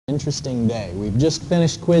Interesting day. We've just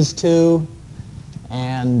finished quiz 2,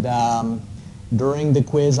 and during the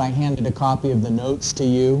quiz I handed a copy of the notes to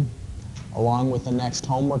you along with the next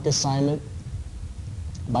homework assignment.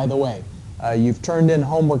 By the way, you've turned in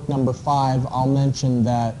homework number 5. I'll mention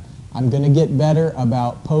that I'm going to get better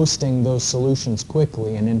about posting those solutions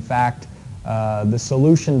quickly, and in fact the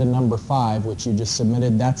solution to number 5, which you just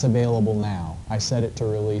submitted, that's available now. I set it to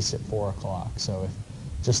release at 4 o'clock, so if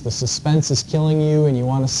just the suspense is killing you and you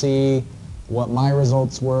want to see what my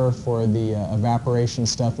results were for the evaporation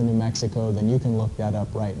stuff in New Mexico, then you can look that up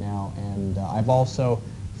right now. And I've also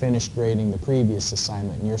finished grading the previous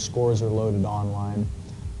assignment, and your scores are loaded online.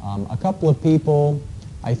 A couple of people,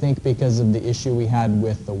 I think because of the issue we had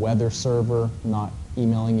with the weather server not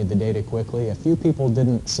emailing you the data quickly, a few people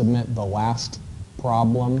didn't submit the last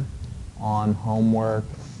problem on homework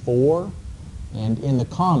 4. And in the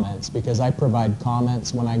comments, because I provide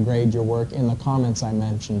comments when I grade your work, in the comments I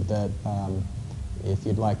mentioned that if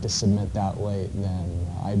you'd like to submit that late, then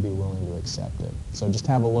I'd be willing to accept it. So just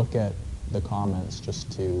have a look at the comments just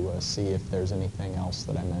to see if there's anything else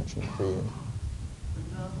that I mentioned for you.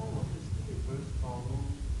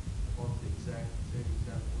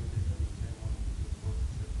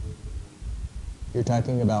 You're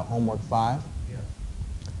talking about homework 5?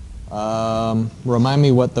 Remind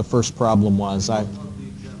me what the first problem was.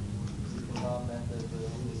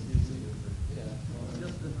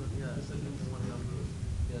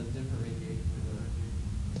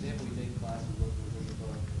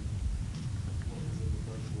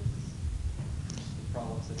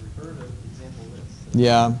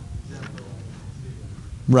 Yeah.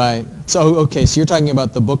 Right. So, okay, so you're talking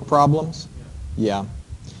about the book problems? Yeah.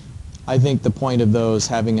 I think the point of those,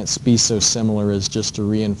 having it be so similar, is just to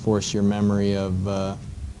reinforce your memory of the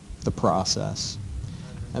process.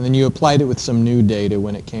 And then you applied it with some new data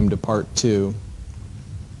when it came to part 2.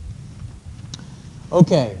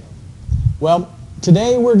 Okay. Well,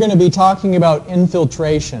 today we're going to be talking about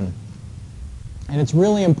infiltration. And it's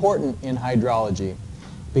really important in hydrology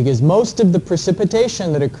because most of the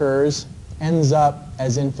precipitation that occurs ends up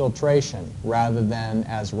as infiltration rather than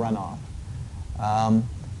as runoff.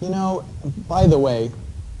 You know, by the way,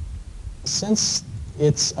 since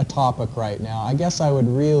it's a topic right now, I guess I would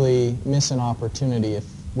really miss an opportunity if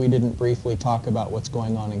we didn't briefly talk about what's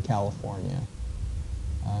going on in California.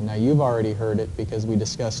 Now, you've already heard it because we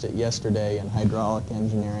discussed it yesterday in hydraulic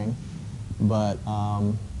engineering, but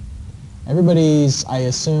everybody's, I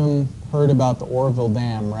assume, heard about the Oroville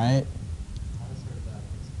Dam, right?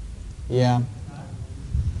 Yeah?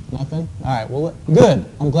 Nothing? All right, well, good.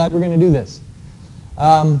 I'm glad we're going to do this.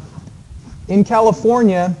 In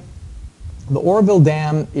California, the Oroville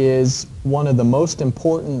Dam is one of the most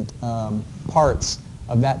important parts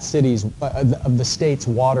of that city's, of the state's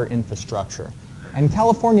water infrastructure. And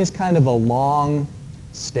California is kind of a long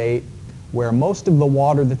state where most of the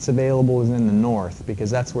water that's available is in the north because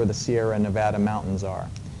that's where the Sierra Nevada mountains are.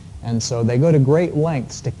 And so they go to great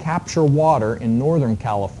lengths to capture water in northern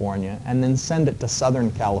California and then send it to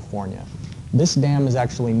southern California. This dam is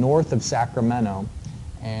actually north of Sacramento,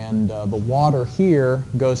 and the water here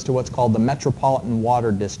goes to what's called the Metropolitan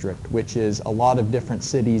Water District, which is a lot of different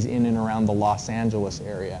cities in and around the Los Angeles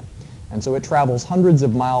area. And so it travels hundreds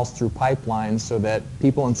of miles through pipelines so that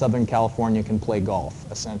people in Southern California can play golf,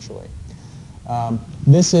 essentially.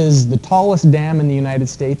 This is the tallest dam in the United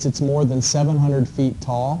States. It's more than 700 feet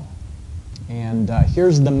tall. And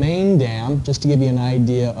here's the main dam, just to give you an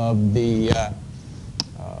idea of the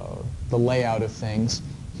layout of things.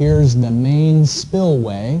 Here's the main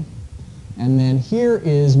spillway, and then here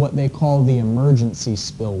is what they call the emergency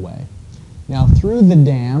spillway. Now, through the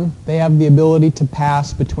dam, they have the ability to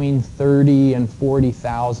pass between 30 and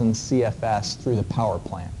 40,000 CFS through the power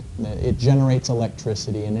plant. It generates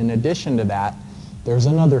electricity, and in addition to that, there's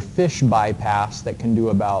another fish bypass that can do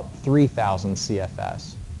about 3,000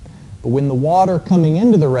 CFS. But when the water coming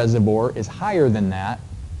into the reservoir is higher than that,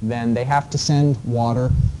 then they have to send water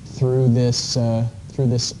through this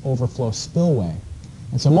overflow spillway.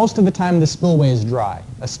 And so most of the time the spillway is dry,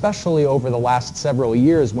 especially over the last several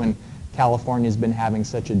years when California's been having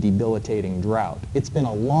such a debilitating drought. It's been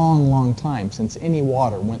a long, long time since any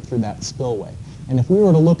water went through that spillway. And if we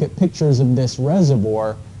were to look at pictures of this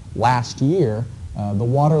reservoir last year, the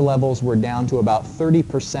water levels were down to about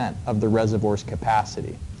 30% of the reservoir's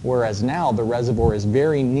capacity. Whereas now the reservoir is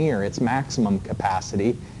very near its maximum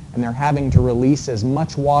capacity, and they're having to release as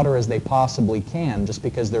much water as they possibly can just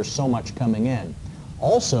because there's so much coming in.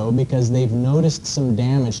 Also because they've noticed some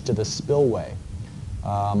damage to the spillway.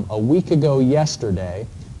 A week ago yesterday,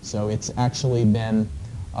 so it's actually been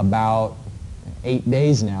about 8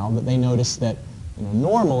 days now, that they noticed that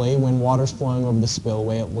Normally, when water's flowing over the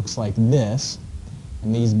spillway, it looks like this,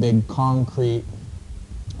 and these big concrete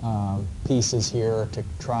pieces here to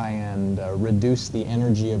try and reduce the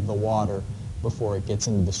energy of the water before it gets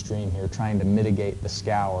into the stream here, trying to mitigate the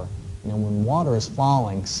scour. When water is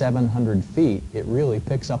falling 700 feet, it really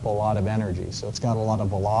picks up a lot of energy, so it's got a lot of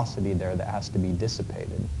velocity there that has to be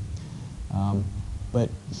dissipated. But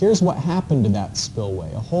here's what happened to that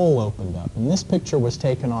spillway. A hole opened up, and this picture was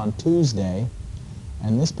taken on Tuesday,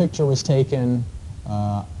 and this picture was taken,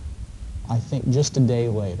 I think, just a day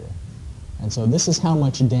later. And so this is how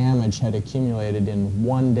much damage had accumulated in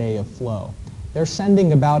one day of flow. They're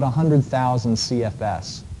sending about 100,000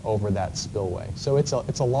 CFS over that spillway. So it's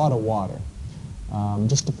a lot of water.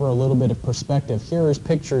 Just for a little bit of perspective, here is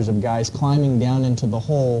pictures of guys climbing down into the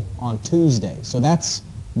hole on Tuesday. So that's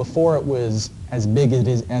before it was as big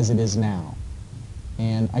as it is now.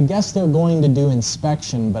 And I guess they're going to do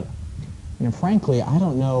inspection, but frankly, I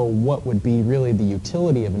don't know what would be really the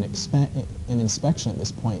utility of an inspection at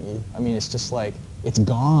this point. I mean, it's just like, it's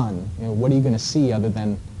gone. What are you going to see other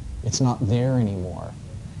than it's not there anymore,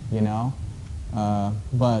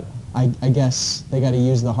 But I guess they got to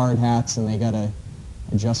use the hard hats and they got to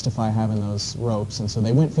justify having those ropes, and so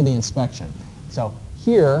they went for the inspection. So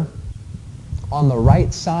here, on the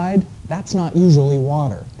right side, that's not usually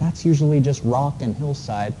water. That's usually just rock and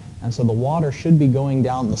hillside, and so the water should be going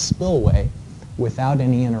down the spillway without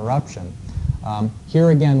any interruption.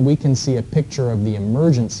 Here again, we can see a picture of the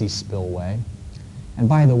emergency spillway. And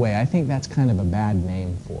by the way, I think that's kind of a bad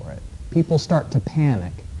name for it. People start to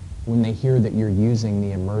panic when they hear that you're using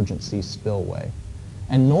the emergency spillway.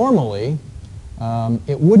 And normally,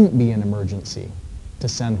 it wouldn't be an emergency to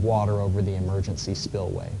send water over the emergency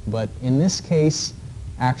spillway. But in this case,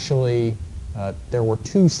 actually, there were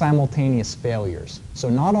two simultaneous failures. So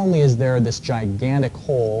not only is there this gigantic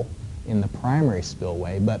hole in the primary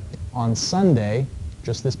spillway, but on Sunday,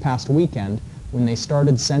 just this past weekend, when they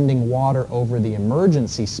started sending water over the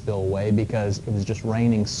emergency spillway because it was just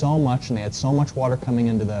raining so much and they had so much water coming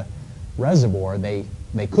into the reservoir, they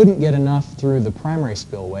couldn't get enough through the primary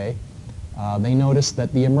spillway. They noticed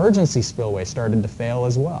that the emergency spillway started to fail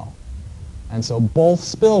as well. And so both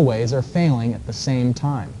spillways are failing at the same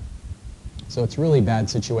time. So it's a really bad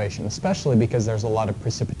situation, especially because there's a lot of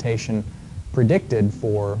precipitation predicted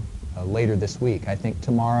for later this week. I think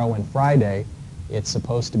tomorrow and Friday it's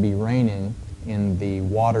supposed to be raining in the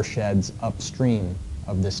watersheds upstream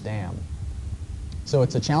of this dam. So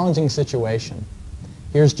it's a challenging situation.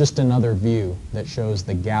 Here's just another view that shows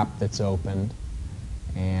the gap that's opened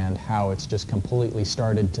and how it's just completely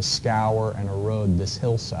started to scour and erode this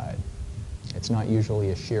hillside. It's not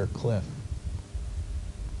usually a sheer cliff.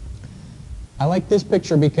 I like this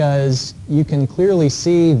picture because you can clearly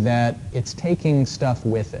see that it's taking stuff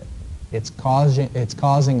with it. It's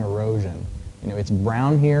causing erosion. It's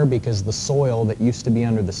brown here because the soil that used to be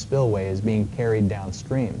under the spillway is being carried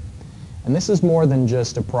downstream. And this is more than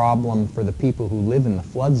just a problem for the people who live in the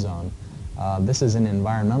flood zone. This is an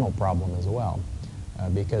environmental problem as well,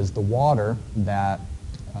 because the water that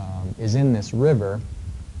is in this river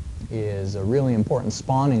is a really important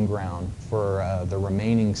spawning ground for the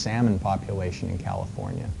remaining salmon population in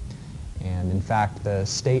California. And in fact, the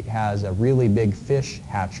state has a really big fish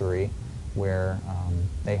hatchery where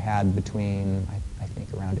they had between, I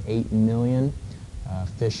think, around 8 million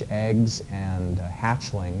fish eggs and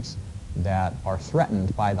hatchlings that are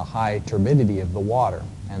threatened by the high turbidity of the water.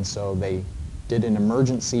 And so they did an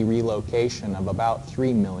emergency relocation of about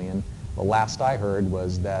 3 million. The last I heard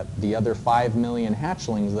was that the other 5 million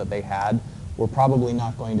hatchlings that they had were probably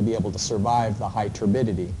not going to be able to survive the high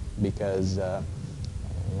turbidity because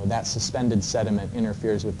that suspended sediment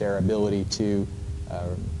interferes with their ability to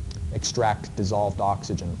extract dissolved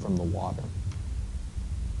oxygen from the water.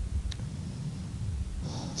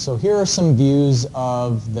 So here are some views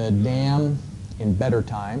of the dam in better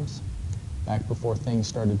times, back before things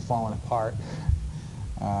started falling apart.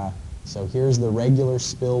 So here's the regular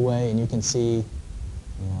spillway, and you can see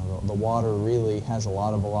the water really has a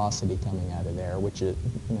lot of velocity coming out of there, which is,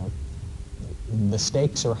 the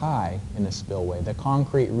stakes are high in a spillway. The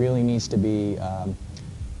concrete really needs to be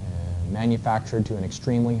manufactured to an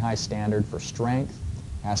extremely high standard for strength.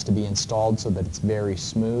 It has to be installed so that it's very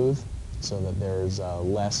smooth, so that there's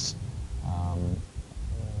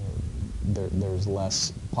there's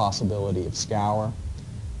less possibility of scour.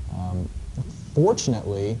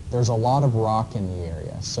 Fortunately, there's a lot of rock in the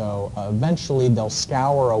area, so eventually they'll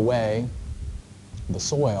scour away the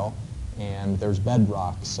soil, and there's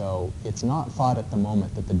bedrock, so it's not thought at the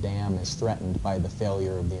moment that the dam is threatened by the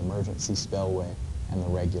failure of the emergency spillway and the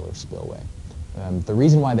regular spillway. The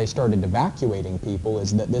reason why they started evacuating people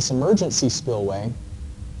is that this emergency spillway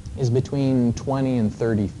is between 20 and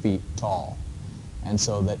 30 feet tall. And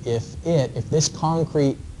so that if this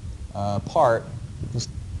concrete part was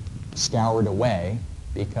scoured away,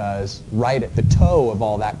 because right at the toe of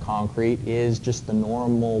all that concrete is just the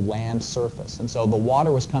normal land surface. And so the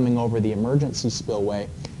water was coming over the emergency spillway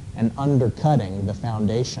and undercutting the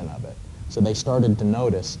foundation of it. So they started to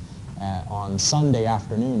notice on Sunday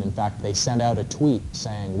afternoon, in fact, they sent out a tweet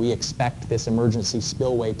saying, "We expect this emergency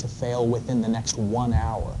spillway to fail within the next 1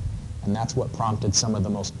 hour." And that's what prompted some of the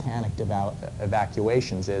most panicked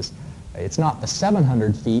evacuations. It's not the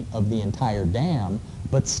 700 feet of the entire dam,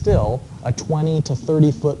 but still a 20 to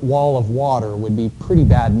 30 foot wall of water would be pretty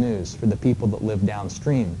bad news for the people that live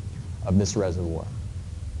downstream of this reservoir.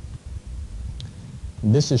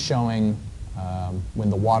 This is showing when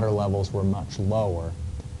the water levels were much lower,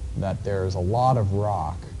 that there's a lot of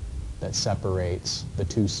rock that separates the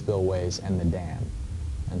two spillways and the dam.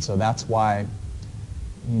 And so that's why,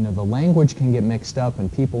 you know, the language can get mixed up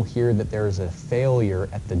and people hear that there's a failure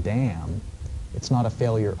at the dam. It's not a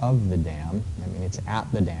failure of the dam. I mean, it's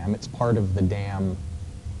at the dam. It's part of the dam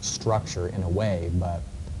structure in a way, but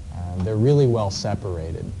they're really well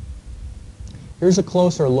separated. Here's a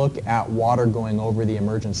closer look at water going over the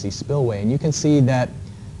emergency spillway, and you can see that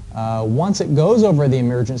once it goes over the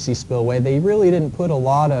emergency spillway, they really didn't put a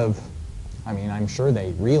lot of, I mean, I'm sure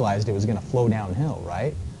they realized it was going to flow downhill,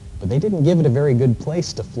 right? But they didn't give it a very good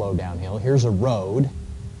place to flow downhill. Here's a road.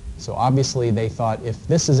 So obviously they thought, if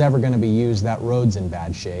this is ever going to be used, that road's in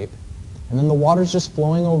bad shape. And then the water's just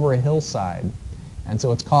flowing over a hillside. And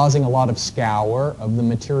so it's causing a lot of scour of the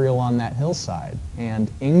material on that hillside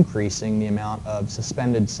and increasing the amount of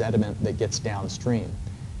suspended sediment that gets downstream.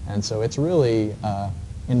 And so it's really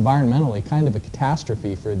environmentally kind of a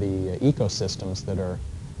catastrophe for the ecosystems that are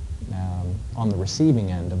on the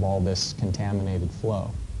receiving end of all this contaminated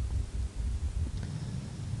flow.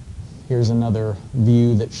 Here's another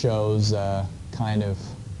view that shows kind of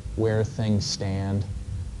where things stand.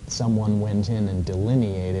 Someone went in and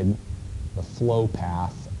delineated the flow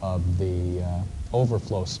path of the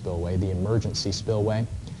overflow spillway, the emergency spillway.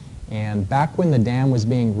 And back when the dam was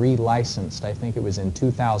being relicensed, I think it was in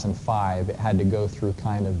 2005, it had to go through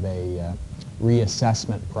kind of a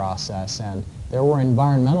reassessment process. And there were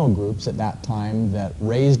environmental groups at that time that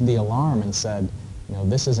raised the alarm and said, you know,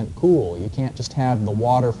 this isn't cool. You can't just have the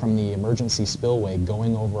water from the emergency spillway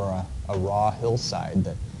going over a raw hillside.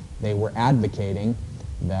 That they were advocating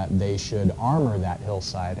that they should armor that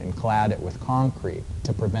hillside and clad it with concrete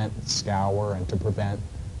to prevent scour and to prevent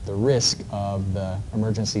the risk of the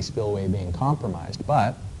emergency spillway being compromised.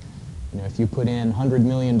 But you know, if you put in $100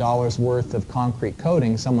 million worth of concrete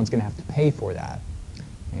coating, someone's going to have to pay for that.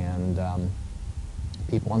 And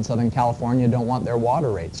people in Southern California don't want their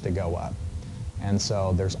water rates to go up. And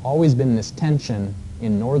so there's always been this tension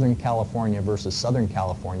in Northern California versus Southern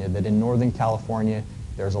California, that in Northern California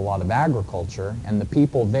there's a lot of agriculture, and the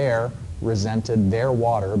people there resented their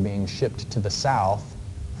water being shipped to the south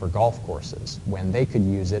for golf courses when they could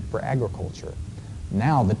use it for agriculture.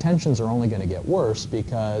 Now the tensions are only going to get worse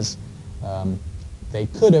because they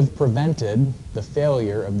could have prevented the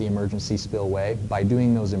failure of the emergency spillway by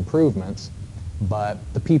doing those improvements, but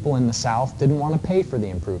the people in the south didn't want to pay for the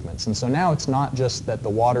improvements. And so now it's not just that the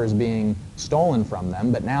water is being stolen from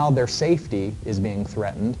them, but now their safety is being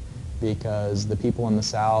threatened because the people in the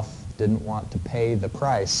south didn't want to pay the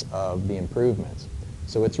price of the improvements.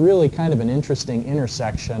 So it's really kind of an interesting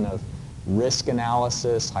intersection of risk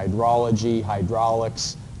analysis, hydrology,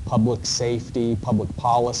 hydraulics, public safety, public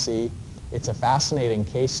policy. It's a fascinating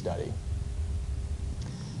case study.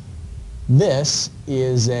 This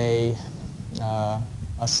is a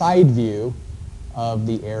side view of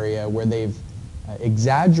the area where they've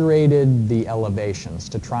exaggerated the elevations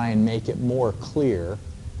to try and make it more clear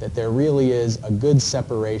that there really is a good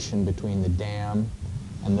separation between the dam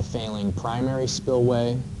and the failing primary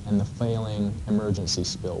spillway and the failing emergency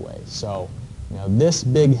spillway. So, you know, this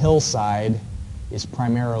big hillside is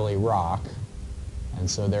primarily rock, and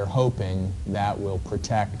so they're hoping that will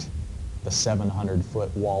protect the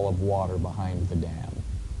 700-foot wall of water behind the dam.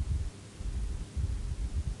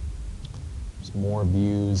 There's more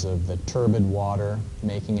views of the turbid water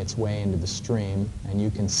making its way into the stream, and you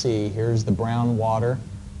can see here's the brown water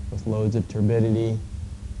with loads of turbidity,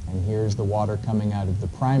 and here's the water coming out of the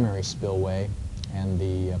primary spillway and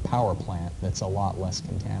the power plant that's a lot less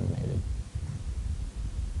contaminated.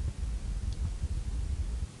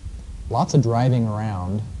 Lots of driving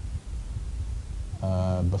around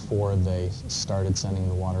before they started sending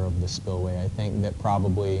the water over the spillway. I think that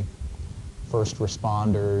probably first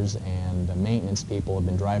responders and maintenance people have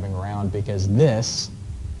been driving around, because this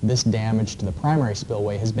damage to the primary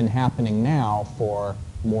spillway has been happening now for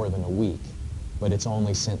more than a week. But it's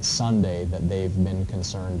only since Sunday that they've been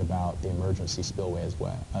concerned about the emergency spillway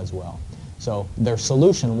as well. So their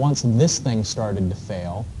solution, once this thing started to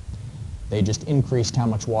fail, they just increased how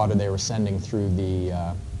much water they were sending through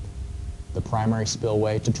the primary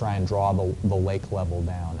spillway to try and draw the lake level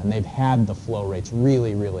down. And they've had the flow rates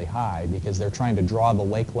really, really high because they're trying to draw the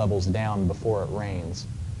lake levels down before it rains,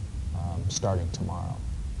 starting tomorrow.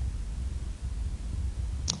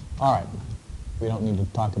 All right. We don't need to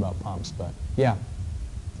talk about pumps, but yeah.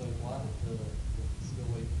 So why did the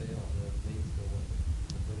spillway fail, the main spillway, in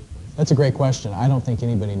the first place? That's a great question. I don't think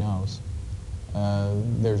anybody knows.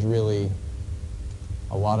 There's really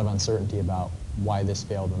a lot of uncertainty about why this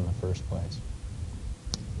failed in the first place.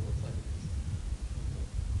 So it looks like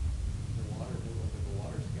the water, it looked like a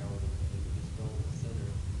water scour, it just fell in the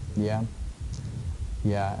center. Yeah.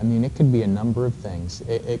 Yeah, I mean, it could be a number of things.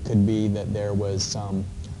 It could be that there was some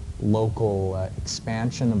local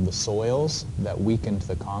expansion of the soils that weakened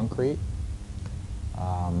the concrete.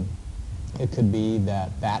 It could be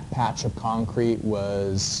that that patch of concrete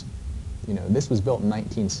was, this was built in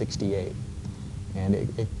 1968,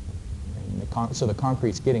 and so the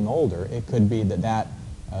concrete's getting older. It could be that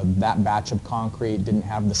batch of concrete didn't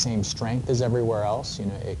have the same strength as everywhere else.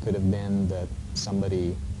 It could have been that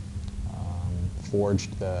somebody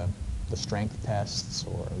forged the strength tests,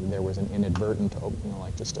 or there was an inadvertent,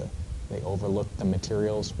 they overlooked the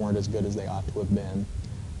materials weren't as good as they ought to have been.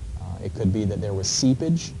 It could be that there was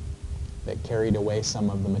seepage that carried away some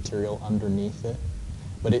of the material underneath it.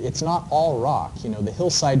 But it's not all rock. The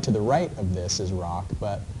hillside to the right of this is rock,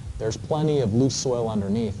 but there's plenty of loose soil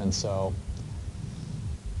underneath, and so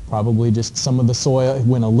probably just some of the soil,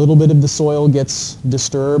 when a little bit of the soil gets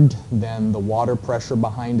disturbed, then the water pressure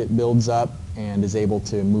behind it builds up and is able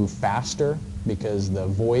to move faster because the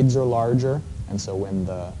voids are larger. And so when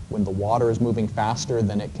the water is moving faster,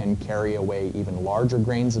 then it can carry away even larger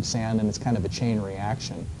grains of sand, and it's kind of a chain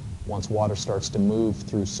reaction. Once water starts to move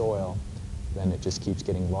through soil, then it just keeps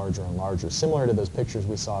getting larger and larger, similar to those pictures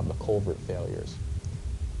we saw of the culvert failures,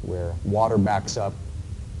 where water backs up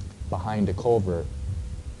behind a culvert.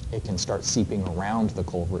 It can start seeping around the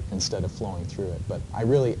culvert instead of flowing through it. But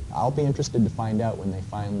I'll be interested to find out when they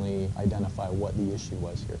finally identify what the issue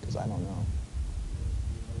was here, because I don't know.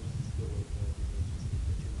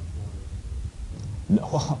 No,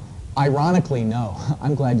 well, ironically, no.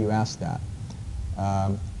 I'm glad you asked that.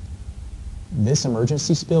 This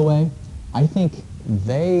emergency spillway, I think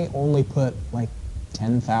they only put like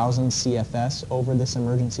 10,000 CFS over this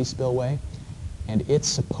emergency spillway, and it's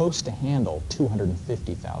supposed to handle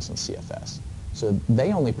 250,000 CFS. So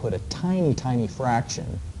they only put a tiny, tiny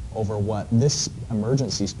fraction over what this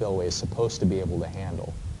emergency spillway is supposed to be able to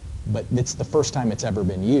handle. But it's the first time it's ever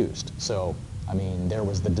been used. So, I mean, there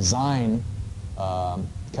was the design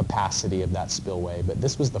capacity of that spillway, but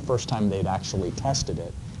this was the first time they'd actually tested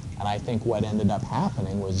it. And I think what ended up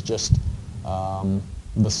happening was just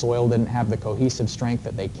the soil didn't have the cohesive strength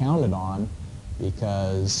that they counted on,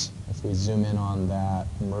 because if we zoom in on that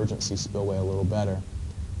emergency spillway a little better,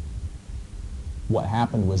 what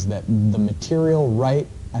happened was that the material right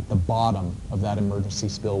at the bottom of that emergency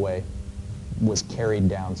spillway was carried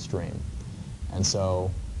downstream. And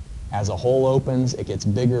so as a hole opens, it gets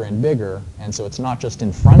bigger and bigger, and so it's not just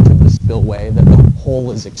in front of the spillway that the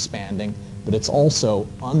hole is expanding, but it's also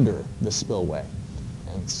under the spillway.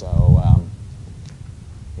 And so,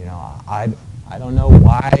 I don't know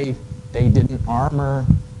why they didn't armor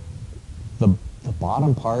the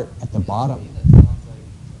bottom part at the bottom.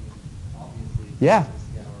 Yeah.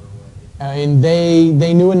 I mean,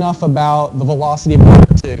 they knew enough about the velocity of water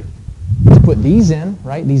to put these in,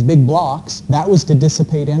 right? These big blocks. That was to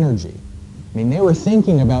dissipate energy. I mean, they were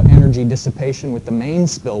thinking about energy dissipation with the main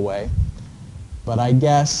spillway, but I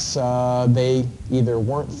guess they either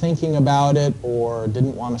weren't thinking about it or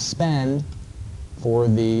didn't want to spend for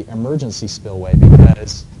the emergency spillway,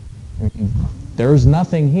 because there's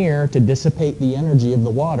nothing here to dissipate the energy of the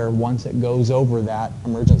water once it goes over that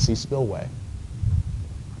emergency spillway.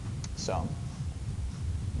 So,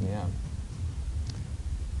 yeah.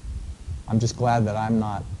 I'm just glad that I'm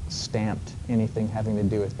not stamped anything having to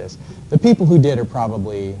do with this. The people who did are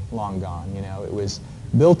probably long gone. It was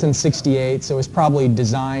built in '68, so it was probably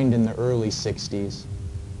designed in the early '60s.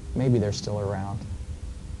 Maybe they're still around.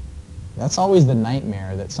 That's always the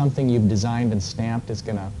nightmare, that something you've designed and stamped is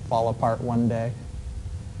going to fall apart one day.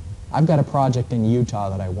 I've got a project in Utah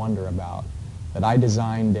that I wonder about, that I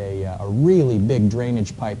designed a really big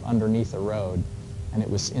drainage pipe underneath a road, and it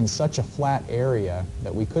was in such a flat area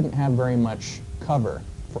that we couldn't have very much cover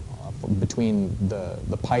between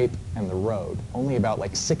the pipe and the road, only about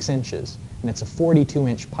like 6 inches, and it's a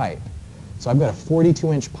 42-inch pipe. So I've got a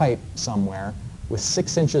 42-inch pipe somewhere with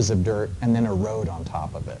 6 inches of dirt and then a road on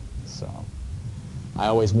top of it. So I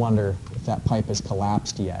always wonder if that pipe has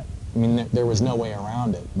collapsed yet. I mean, there was no way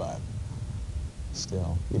around it, but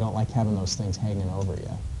still, you don't like having those things hanging over you.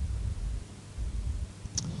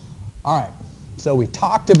 All right, so we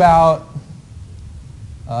talked about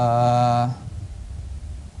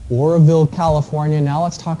Oroville, California. Now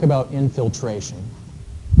let's talk about infiltration.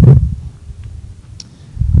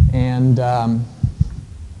 And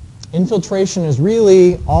infiltration is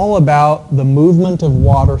really all about the movement of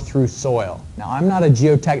water through soil. Now, I'm not a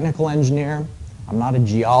geotechnical engineer, I'm not a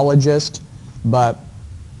geologist, but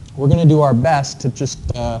we're going to do our best to just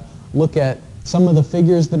look at some of the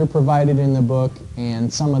figures that are provided in the book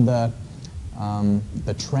and some of the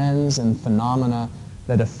trends and phenomena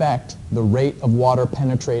that affect the rate of water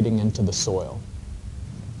penetrating into the soil.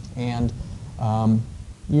 And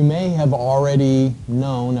you may have already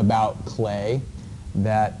known about clay,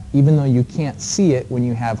 that even though you can't see it when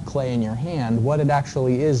you have clay in your hand, what it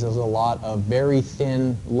actually is a lot of very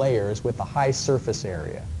thin layers with a high surface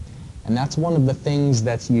area. And that's one of the things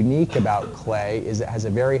that's unique about clay, is it has a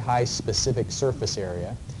very high specific surface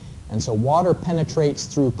area. And so water penetrates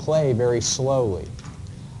through clay very slowly.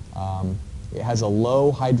 It has a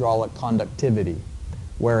low hydraulic conductivity,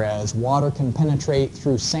 whereas water can penetrate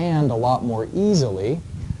through sand a lot more easily,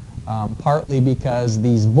 partly because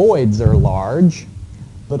these voids are large,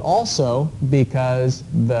 but also because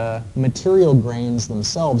the material grains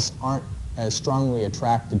themselves aren't as strongly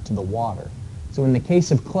attracted to the water. So in the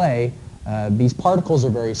case of clay, these particles are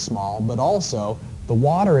very small, but also the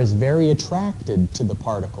water is very attracted to the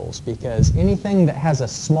particles, because anything that has a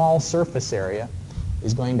small surface area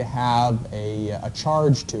is going to have a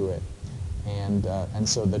charge to it. And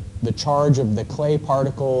so the charge of the clay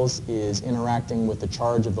particles is interacting with the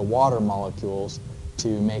charge of the water molecules to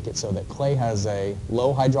make it so that clay has a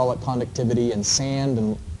low hydraulic conductivity, and sand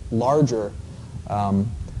and larger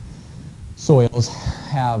soils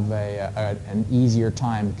have an easier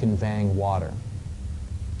time conveying water.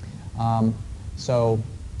 So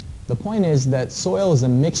the point is that soil is a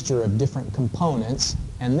mixture of different components,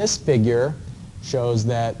 and this figure shows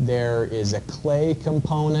that there is a clay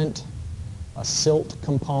component, a silt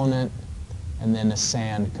component, and then a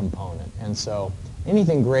sand component. And so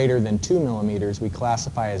anything greater than 2 millimeters we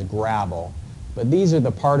classify as gravel, but these are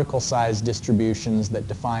the particle size distributions that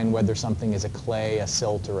define whether something is a clay, a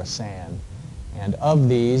silt, or a sand. And of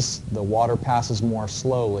these, the water passes more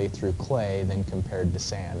slowly through clay than compared to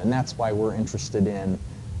sand. And that's why we're interested in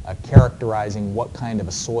characterizing what kind of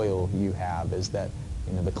a soil you have, is that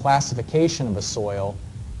the classification of a soil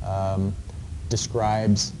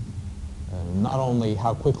describes not only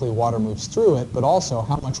how quickly water moves through it, but also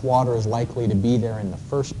how much water is likely to be there in the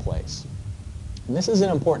first place. And this is an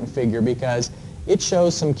important figure because it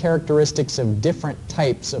shows some characteristics of different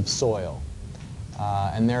types of soil.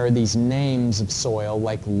 And there are these names of soil,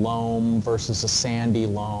 like loam versus a sandy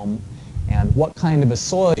loam. And what kind of a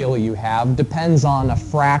soil you have depends on a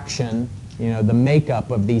fraction, the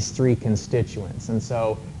makeup of these three constituents. And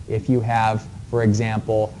so if you have, for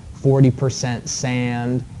example, 40%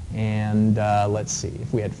 sand, and let's see,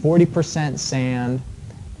 if we had 40% sand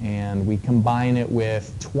and we combine it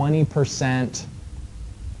with 20%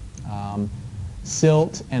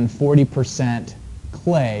 silt and 40%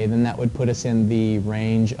 clay, then that would put us in the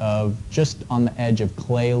range of just on the edge of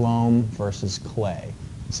clay loam versus clay.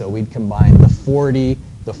 So we'd combine the 40,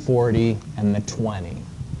 the 40, and the 20.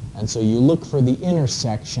 And so you look for the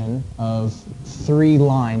intersection of 3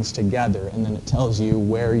 lines together, and then it tells you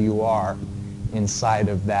where you are inside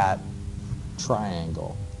of that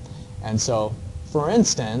triangle. And so, for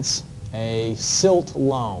instance, a silt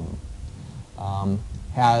loam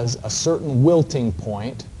has a certain wilting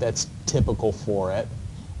point that's typical for it.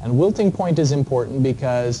 And wilting point is important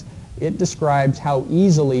because it describes how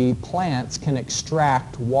easily plants can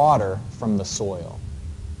extract water from the soil.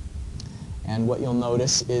 And what you'll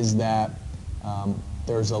notice is that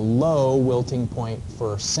there's a low wilting point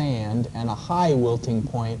for sand and a high wilting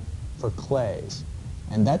point for clays.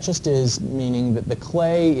 And that just is meaning that the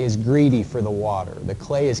clay is greedy for the water. The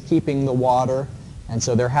clay is keeping the water, and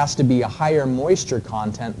so there has to be a higher moisture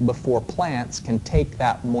content before plants can take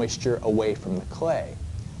that moisture away from the clay.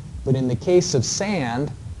 But in the case of sand,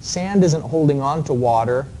 sand isn't holding on to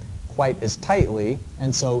water quite as tightly,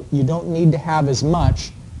 and so you don't need to have as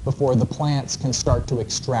much before the plants can start to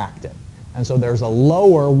extract it. And so there's a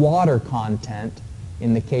lower water content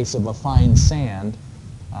in the case of a fine sand.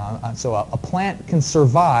 So a plant can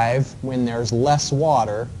survive when there's less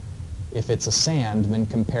water if it's a sand than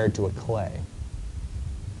compared to a clay.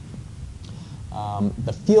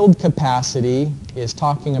 The field capacity is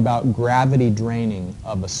talking about gravity draining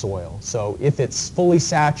of a soil. So if it's fully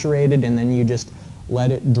saturated and then you just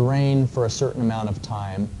let it drain for a certain amount of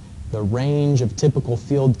time, the range of typical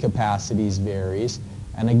field capacities varies.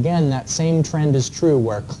 And again, that same trend is true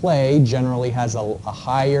where clay generally has a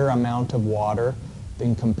higher amount of water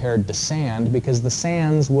than compared to sand, because the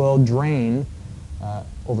sands will drain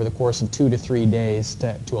over the course of 2 to 3 days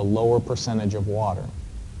to a lower percentage of water.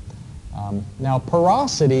 Now,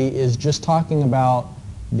 porosity is just talking about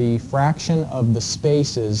the fraction of the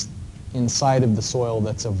spaces inside of the soil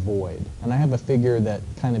that's a void. And I have a figure that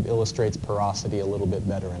kind of illustrates porosity a little bit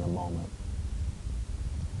better in a moment.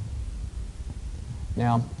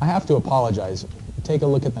 Now, I have to apologize. Take a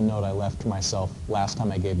look at the note I left to myself last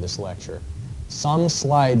time I gave this lecture. Some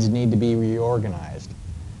slides need to be reorganized.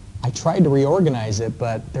 I tried to reorganize it,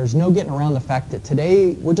 but there's no getting around the fact that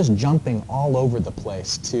today we're just jumping all over the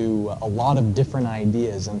place to a lot of different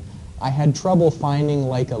ideas, and I had trouble finding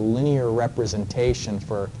like a linear representation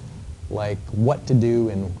for like what to do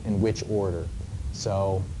in which order.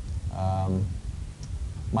 So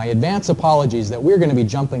my advance apologies that we're going to be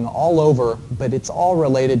jumping all over, but it's all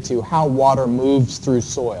related to how water moves through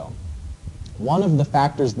soil. One of the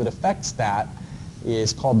factors that affects that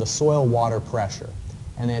is called the soil water pressure.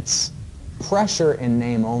 And it's pressure in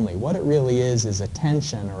name only. What it really is a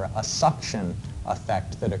tension or a suction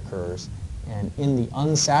effect that occurs. And in the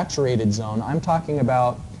unsaturated zone, I'm talking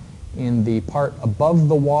about in the part above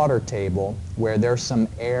the water table where there's some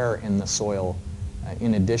air in the soil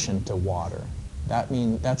in addition to water.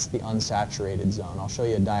 That's the unsaturated zone. I'll show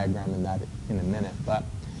you a diagram in that in a minute. But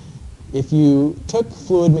if you took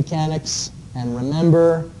fluid mechanics and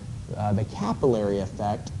remember the capillary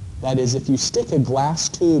effect, that is, if you stick a glass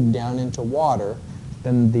tube down into water,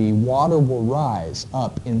 then the water will rise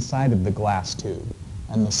up inside of the glass tube.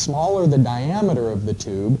 And the smaller the diameter of the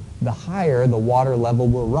tube, the higher the water level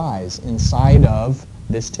will rise inside of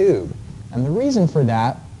this tube. And the reason for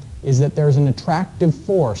that is that there's an attractive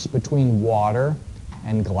force between water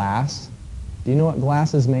and glass. Do you know what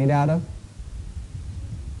glass is made out of?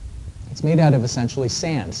 It's made out of essentially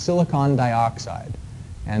sand, silicon dioxide.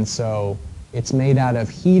 And so it's made out of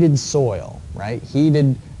heated soil, right?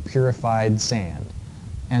 Heated, purified sand.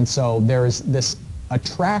 And so there's this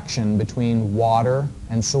attraction between water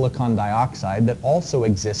and silicon dioxide that also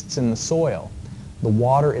exists in the soil. The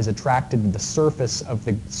water is attracted to the surface of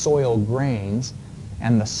the soil grains,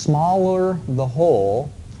 and the smaller the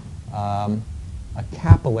hole, a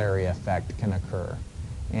capillary effect can occur.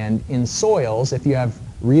 And in soils, if you have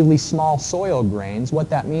really small soil grains, what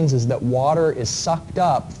that means is that water is sucked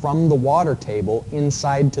up from the water table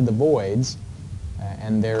inside to the voids,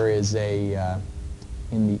 and there is in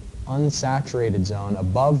the unsaturated zone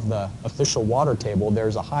above the official water table,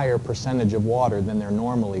 there's a higher percentage of water than there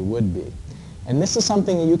normally would be. And this is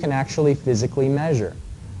something that you can actually physically measure.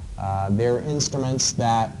 There are instruments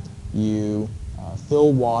that you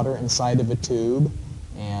fill water inside of a tube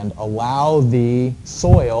and allow the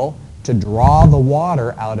soil to draw the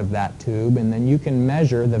water out of that tube, and then you can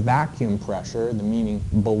measure the vacuum pressure, meaning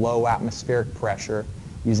below atmospheric pressure,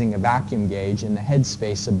 using a vacuum gauge in the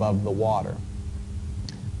headspace above the water.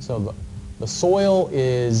 So the soil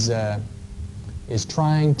is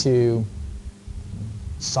trying to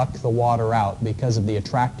suck the water out because of the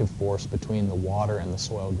attractive force between the water and the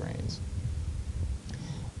soil grains.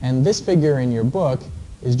 And this figure in your book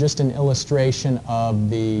is just an illustration of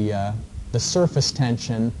the surface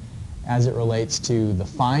tension as it relates to the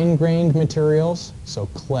fine-grained materials, so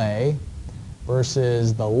clay,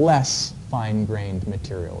 versus the less fine-grained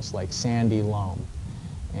materials like sandy loam.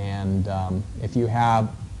 And if you have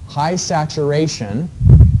high saturation,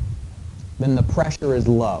 then the pressure is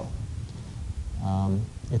low.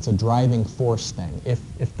 It's a driving force thing.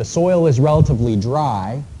 If the soil is relatively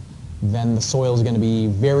dry, then the soil is going to be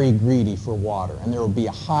very greedy for water, and there will be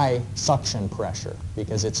a high suction pressure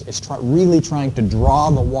because it's really trying to draw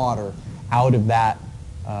the water out of that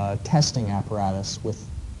testing apparatus with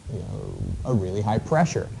a really high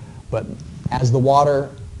pressure. But as the water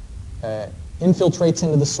infiltrates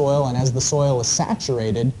into the soil and as the soil is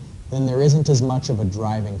saturated, then there isn't as much of a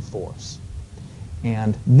driving force.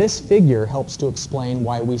 And this figure helps to explain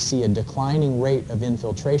why we see a declining rate of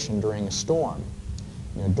infiltration during a storm.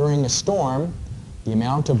 During a storm, the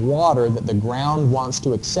amount of water that the ground wants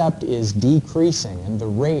to accept is decreasing, and the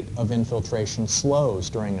rate of infiltration slows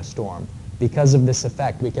during a storm because of this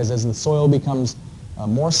effect, because as the soil becomes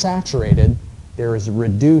more saturated, there is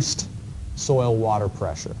reduced soil water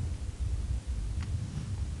pressure.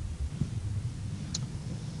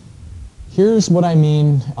 Here's what I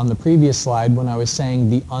mean on the previous slide when I was saying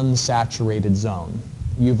the unsaturated zone.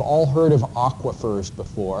 You've all heard of aquifers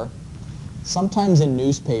before. Sometimes in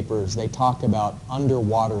newspapers they talk about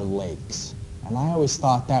underwater lakes. And I always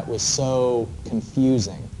thought that was so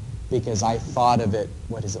confusing because I thought of it,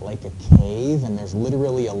 what is it, like a cave, and there's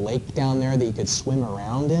literally a lake down there that you could swim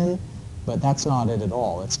around in, but that's not it at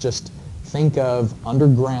all. It's just, think of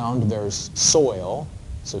underground, there's soil,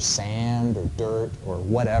 so sand or dirt or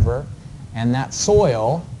whatever, and that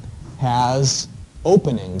soil has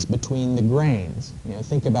openings between the grains. You know,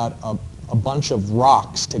 think about a bunch of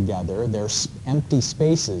rocks together. There's empty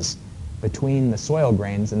spaces between the soil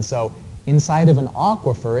grains, and so inside of an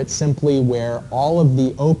aquifer, it's simply where all of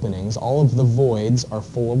the openings, all of the voids are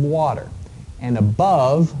full of water. And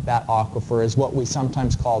above that aquifer is what we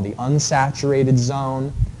sometimes call the unsaturated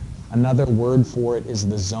zone. Another word for it is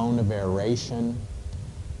the zone of aeration.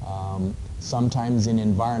 Sometimes in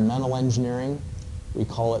environmental engineering, we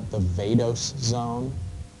call it the vadose zone,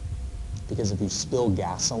 because if you spill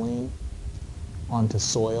gasoline onto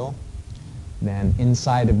soil, then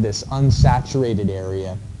inside of this unsaturated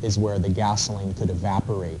area is where the gasoline could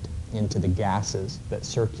evaporate into the gases that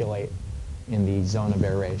circulate in the zone of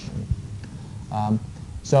aeration.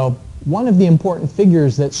 So one of the important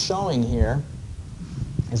figures that's showing here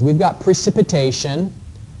is we've got precipitation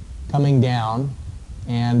coming down,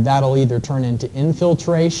 and that'll either turn into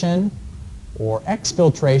infiltration, or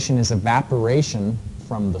exfiltration is evaporation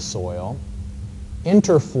from the soil.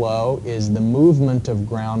 Interflow is the movement of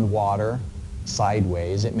groundwater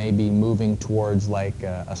sideways. It may be moving towards like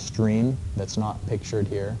a stream that's not pictured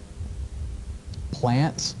here.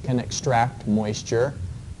 Plants can extract moisture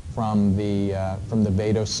from the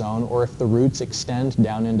vadose zone, or if the roots extend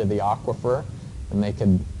down into the aquifer, then they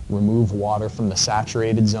could remove water from the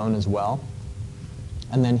saturated zone as well.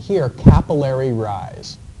 And then here, capillary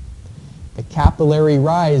rise. The capillary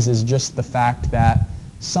rise is just the fact that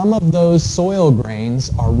some of those soil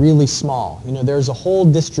grains are really small. You know, there's a whole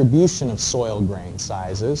distribution of soil grain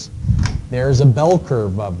sizes. There's a bell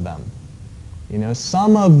curve of them. You know,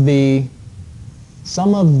 some of the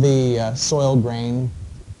soil grain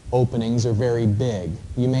openings are very big.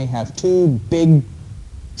 You may have two big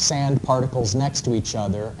sand particles next to each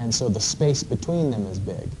other, and so the space between them is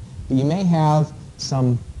big. But you may have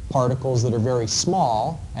some particles that are very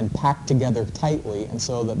small and packed together tightly, and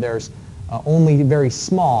so that there's only very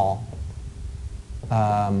small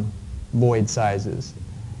void sizes.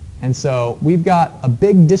 And so we've got a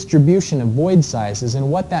big distribution of void sizes,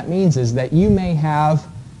 and what that means is that you may have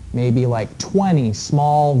maybe like 20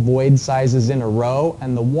 small void sizes in a row,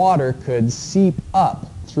 and the water could seep up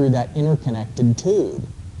through that interconnected tube.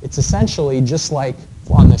 It's essentially just like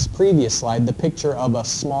on this previous slide, the picture of a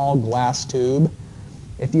small glass tube.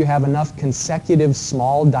 If you have enough consecutive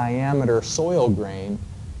small diameter soil grain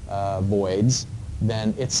voids,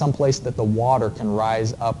 then it's someplace that the water can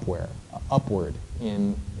rise upward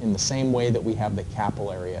in the same way that we have the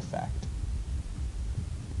capillary effect.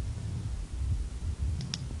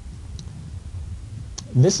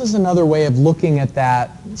 This is another way of looking at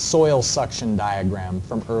that soil suction diagram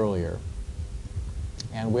from earlier.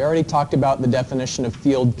 And we already talked about the definition of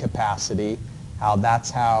field capacity, how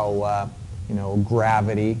that's how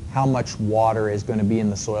gravity, how much water is going to be in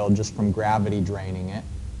the soil just from gravity draining it.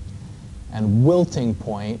 And wilting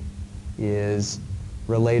point is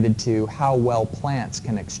related to how well plants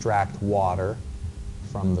can extract water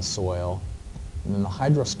from the soil. And then the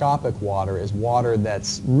hydroscopic water is water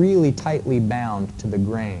that's really tightly bound to the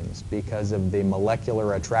grains because of the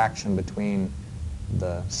molecular attraction between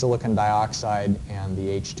the silicon dioxide and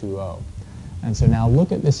the H2O. And so now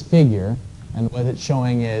look at this figure, and what it's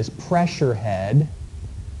showing is pressure head.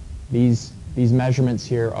 These measurements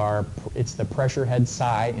here are, it's the pressure head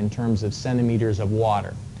psi in terms of centimeters of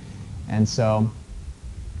water. And so,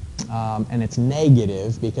 and it's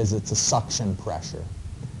negative because it's a suction pressure.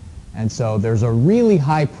 And so there's a really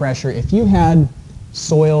high pressure. If you had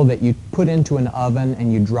soil that you put into an oven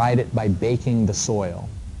and you dried it by baking the soil,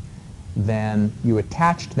 then you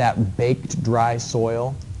attached that baked dry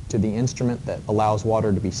soil to the instrument that allows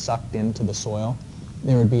water to be sucked into the soil,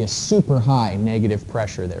 there would be a super high negative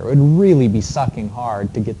pressure there. It would really be sucking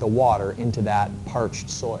hard to get the water into that parched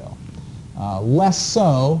soil. Less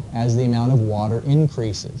so as the amount of water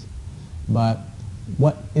increases. But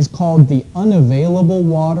what is called the unavailable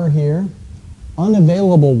water here,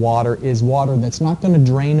 unavailable water is water that's not going to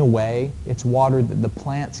drain away. It's water that the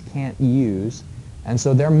plants can't use. And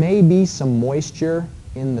so there may be some moisture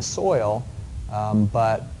in the soil,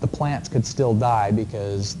 but the plants could still die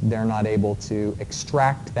because they're not able to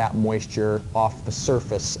extract that moisture off the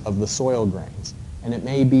surface of the soil grains. And it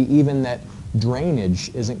may be even that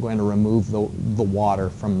drainage isn't going to remove the water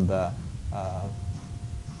from the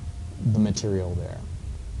material there.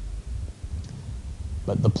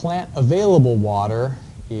 But the plant available water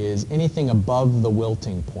is anything above the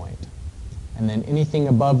wilting point. And then anything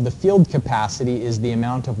above the field capacity is the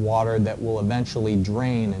amount of water that will eventually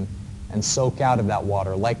drain and soak out of that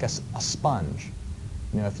water, like a sponge.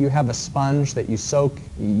 You know, if you have a sponge that you soak,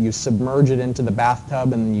 you submerge it into the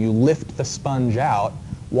bathtub and you lift the sponge out,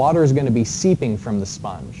 water is going to be seeping from the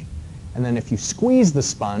sponge. And then if you squeeze the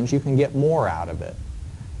sponge, you can get more out of it.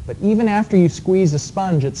 But even after you squeeze a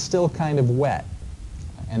sponge, it's still kind of wet.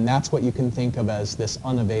 And that's what you can think of as this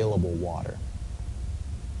unavailable water.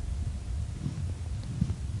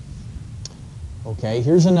 Okay,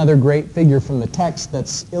 here's another great figure from the text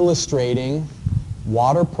that's illustrating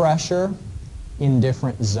water pressure in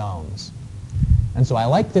different zones. And so I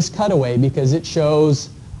like this cutaway because it shows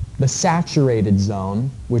the saturated zone,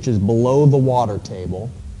 which is below the water table.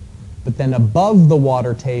 But then above the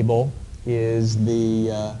water table is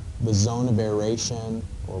the zone of aeration,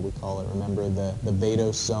 or we call it, remember, the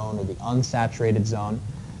vadose zone, or the unsaturated zone.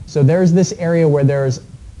 So there's this area where there's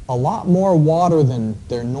a lot more water than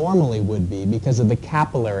there normally would be because of the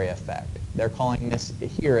capillary effect. They're calling this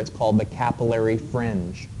here, it's called the capillary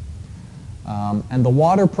fringe. And the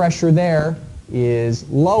water pressure there is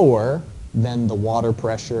lower than the water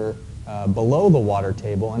pressure below the water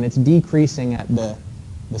table, and it's decreasing at the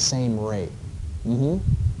same rate. Mm-hmm.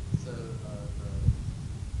 So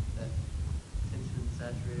that tension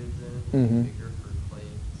saturated zone is Mm-hmm. bigger for clay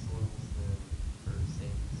soils than for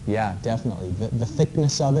sand soils. Yeah, definitely. The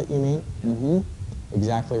thickness of it, you mean? Mm-hmm.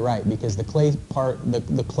 Exactly right, because the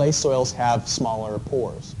clay soils have smaller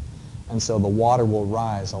pores, and so the water will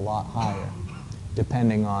rise a lot higher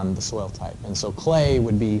depending on the soil type. And so clay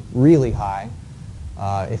would be really high.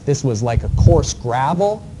 If this was like a coarse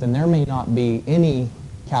gravel, then there may not be any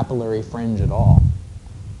capillary fringe at all.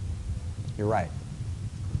 You're right.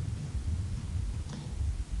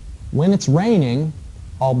 When it's raining,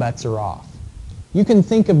 all bets are off. You can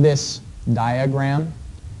think of this diagram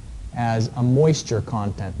as a moisture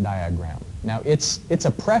content diagram. Now it's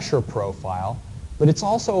a pressure profile, but it's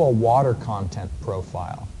also a water content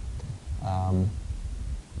profile.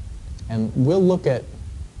 And we'll look at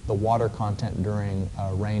the water content during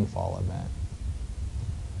a rainfall event.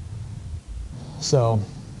 So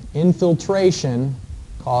infiltration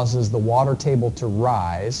causes the water table to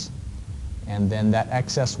rise, and then that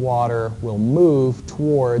excess water will move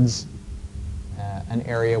towards an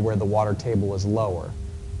area where the water table is lower.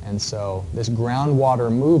 And so this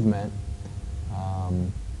groundwater movement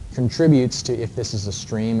contributes to, if this is a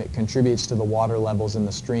stream, it contributes to the water levels in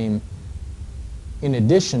the stream in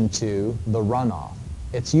addition to the runoff.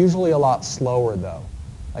 It's usually a lot slower though.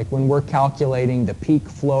 Like when we're calculating the peak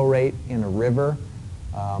flow rate in a river,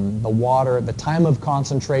 the time of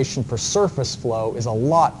concentration for surface flow is a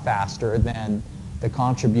lot faster than the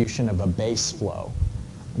contribution of a base flow.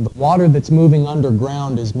 The water that's moving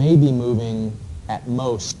underground is maybe moving at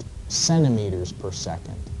most centimeters per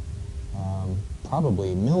second,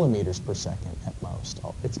 probably millimeters per second at most.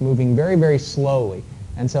 It's moving very, very slowly.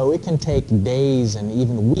 And so it can take days and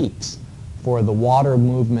even weeks for the water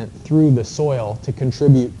movement through the soil to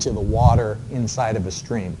contribute to the water inside of a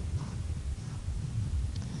stream.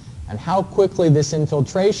 And how quickly this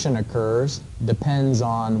infiltration occurs depends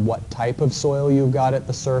on what type of soil you've got at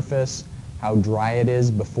the surface, how dry it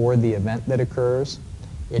is before the event that occurs.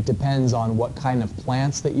 It depends on what kind of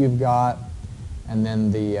plants that you've got, and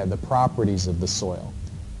then the properties of the soil.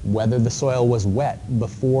 Whether the soil was wet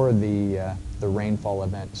before the rainfall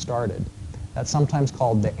event started. That's sometimes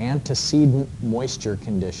called the antecedent moisture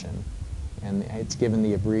condition, and it's given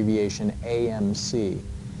the abbreviation AMC,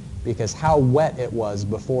 because how wet it was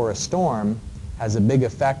before a storm has a big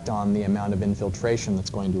effect on the amount of infiltration that's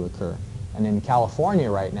going to occur. And in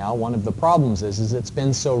California right now, one of the problems is it's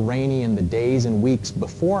been so rainy in the days and weeks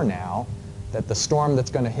before now that the storm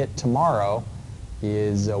that's going to hit tomorrow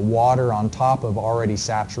is water on top of already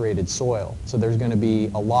saturated soil. So there's going to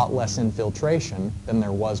be a lot less infiltration than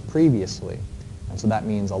there was previously. And so that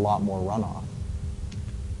means a lot more runoff.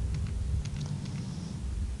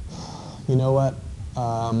 You know what?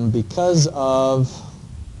 Because of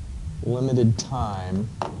limited time,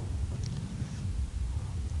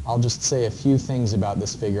 I'll just say a few things about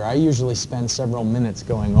this figure. I usually spend several minutes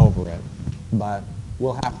going over it, but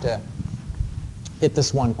we'll have to hit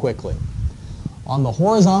this one quickly. On the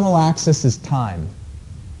horizontal axis is time.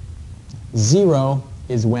 0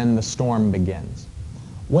 is when the storm begins.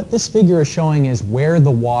 What this figure is showing is where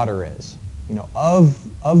the water is. You know,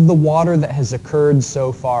 of the water that has occurred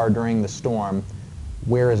so far during the storm,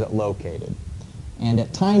 where is it located? And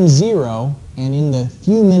at time 0, and in the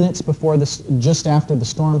few minutes before just after the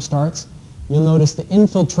storm starts, you'll notice the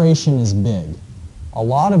infiltration is big. A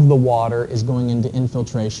lot of the water is going into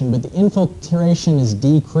infiltration, but the infiltration is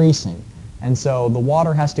decreasing. And so the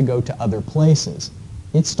water has to go to other places.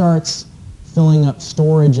 It starts filling up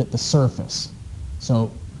storage at the surface.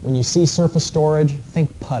 So when you see surface storage,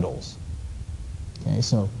 think puddles. Okay,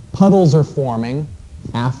 so puddles are forming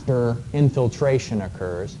after infiltration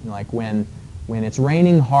occurs. Like when it's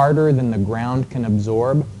raining harder than the ground can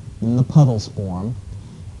absorb, then the puddles form.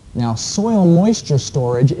 Now soil moisture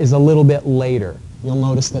storage is a little bit later. You'll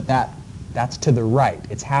notice that's to the right.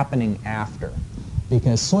 It's happening after.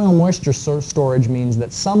 Because soil moisture storage means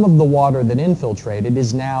that some of the water that infiltrated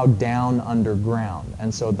is now down underground.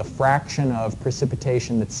 And so the fraction of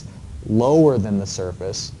precipitation that's lower than the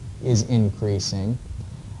surface is increasing.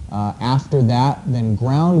 After that, then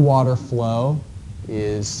groundwater flow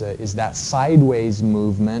is that sideways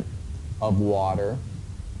movement of water.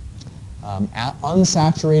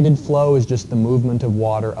 Unsaturated flow is just the movement of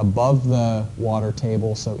water above the water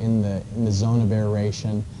table, so in the zone of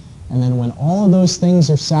aeration. And then when all of those things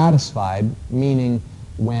are satisfied, meaning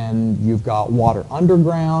when you've got water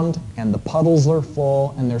underground and the puddles are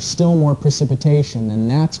full and there's still more precipitation, then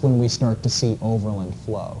that's when we start to see overland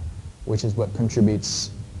flow, which is what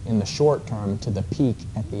contributes in the short term to the peak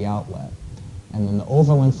at the outlet. And then the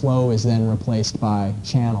overland flow is then replaced by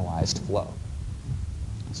channelized flow.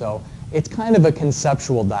 So it's kind of a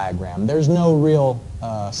conceptual diagram. There's no real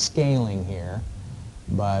scaling here,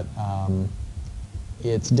 but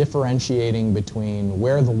it's differentiating between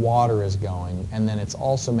where the water is going, and then it's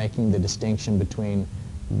also making the distinction between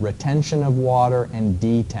retention of water and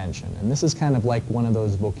detention. And this is kind of like one of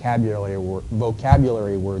those vocabulary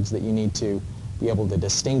words that you need to be able to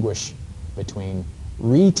distinguish between.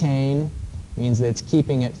 Retain means that it's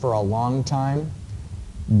keeping it for a long time.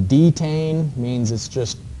 Detain means it's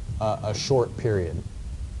just a short period.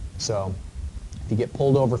 So if you get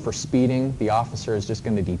pulled over for speeding, the officer is just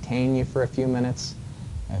going to detain you for a few minutes.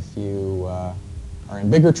 If you are in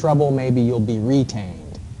bigger trouble, maybe you'll be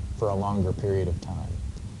retained for a longer period of time.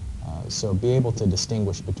 So be able to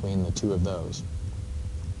distinguish between the two of those.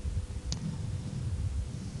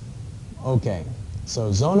 Okay,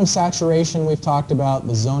 so zone of saturation we've talked about,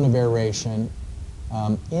 the zone of aeration.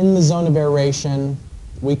 In the zone of aeration,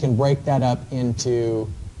 we can break that up into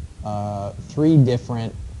 3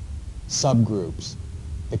 different subgroups.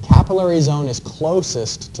 The capillary zone is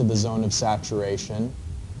closest to the zone of saturation.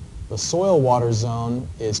 The soil water zone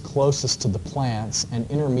is closest to the plants, and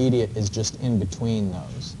intermediate is just in between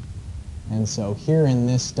those. And so here in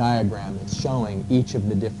this diagram, it's showing each of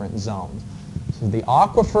the different zones. So the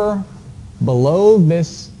aquifer, below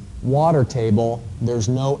this water table, there's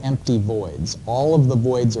no empty voids. All of the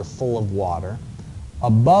voids are full of water.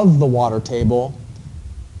 Above the water table,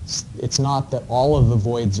 it's not that all of the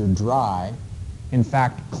voids are dry. In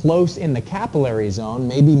fact, close in the capillary zone,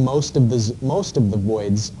 maybe most of the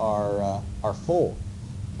voids are full,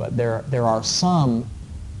 but there are some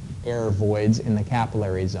air voids in the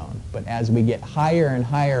capillary zone. But as we get higher and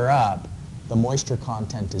higher up, the moisture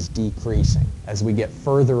content is decreasing as we get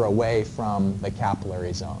further away from the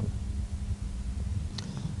capillary zone.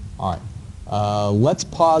 All right. Let's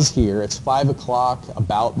pause here. It's 5 o'clock,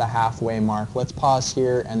 about the halfway mark. Let's pause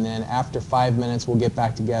here, and then after 5 minutes, we'll get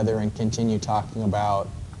back together and continue talking about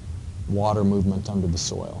water movement under the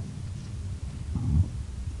soil.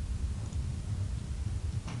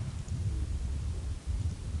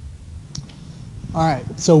 All right,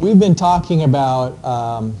 so we've been talking about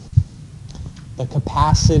the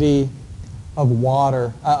capacity of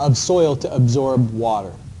water, of soil to absorb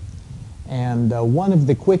water. And one of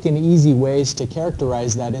the quick and easy ways to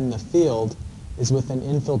characterize that in the field is with an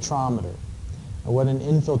infiltrometer. And what an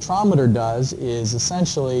infiltrometer does is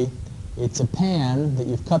essentially it's a pan that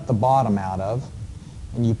you've cut the bottom out of,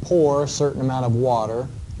 and you pour a certain amount of water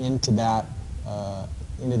into that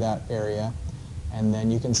area. And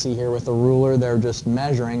then you can see here with a ruler they're just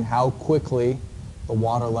measuring how quickly the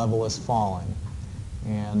water level is falling.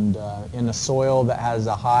 And in a soil that has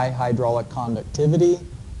a high hydraulic conductivity,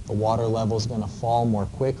 the water level is going to fall more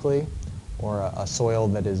quickly, or a soil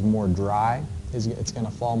that is more dry, it's going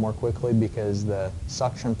to fall more quickly because the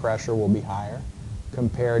suction pressure will be higher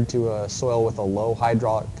compared to a soil with a low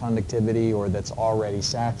hydraulic conductivity or that's already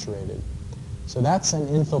saturated. So that's an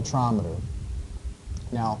infiltrometer.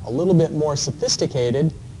 Now, a little bit more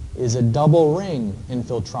sophisticated is a double ring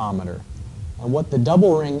infiltrometer. And what the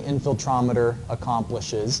double ring infiltrometer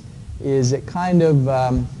accomplishes is it kind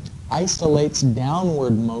of isolates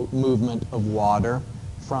downward movement of water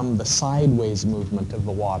from the sideways movement of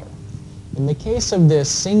the water. In the case of this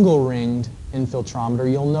single ringed infiltrometer,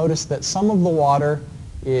 you'll notice that some of the water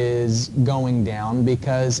is going down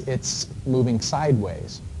because it's moving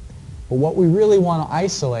sideways. But what we really want to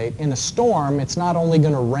isolate, in a storm, it's not only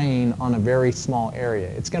going to rain on a very small area,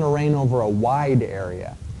 it's going to rain over a wide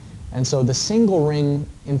area. And so the single ring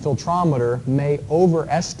infiltrometer may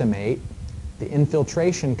overestimate the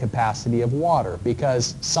infiltration capacity of water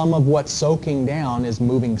because some of what's soaking down is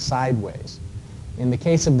moving sideways. In the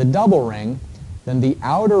case of the double ring, then the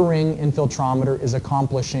outer ring infiltrometer is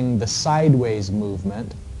accomplishing the sideways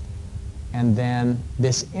movement, and then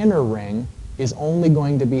this inner ring is only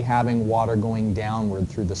going to be having water going downward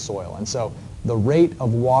through the soil. And so the rate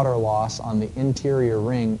of water loss on the interior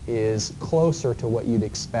ring is closer to what you'd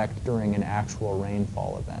expect during an actual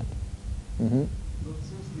rainfall event. Mm-hmm. But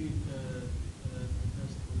since the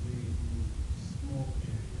test will be in small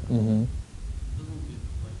area, Mm-hmm. doesn't it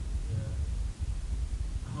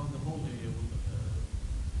how the whole area will?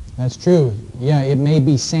 That's true. Yeah, it may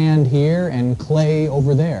be sand here and clay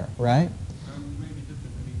over there, right? Maybe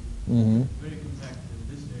different. I mean, Mm-hmm. very compact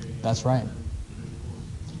in this area. That's right. than very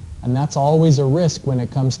close. And that's always a risk when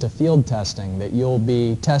it comes to field testing, that you'll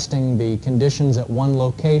be testing the conditions at one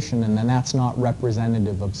location and then that's not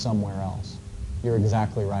representative of somewhere else. You're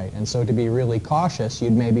exactly right. And so to be really cautious,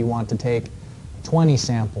 you'd maybe want to take 20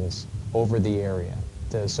 samples over the area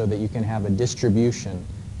so that you can have a distribution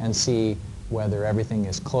and see whether everything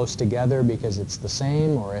is close together because it's the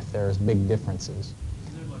same or if there's big differences. Is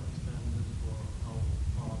there like standards for how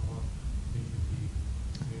far apart they should be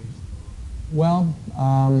spaced? Well,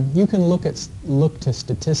 you can look to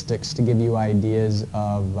statistics to give you ideas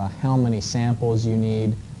of how many samples you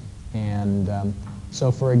need. And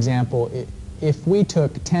so, for example, if we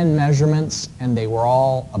took 10 measurements and they were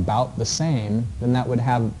all about the same, then that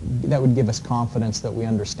would give us confidence that we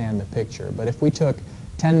understand the picture. But if we took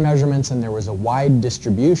 10 measurements and there was a wide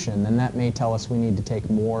distribution, then that may tell us we need to take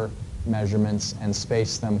more measurements and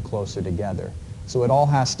space them closer together. So it all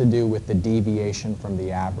has to do with the deviation from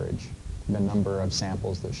the average, the number of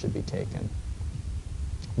samples that should be taken.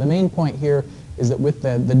 The main point here is that with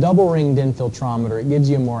the double-ringed infiltrometer, it gives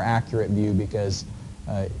you a more accurate view because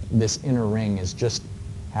this inner ring is just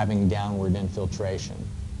having downward infiltration.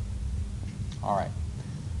 All right.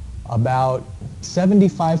 About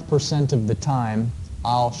 75% of the time,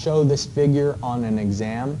 I'll show this figure on an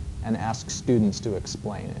exam and ask students to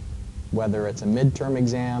explain it, whether it's a midterm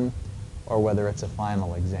exam or whether it's a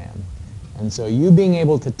final exam. And so you being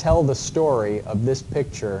able to tell the story of this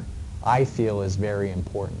picture, I feel, is very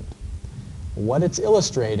important. What it's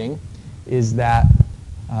illustrating is that,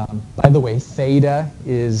 by the way, theta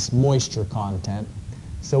is moisture content.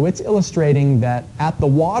 So it's illustrating that at the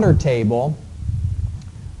water table,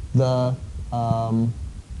 the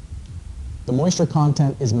moisture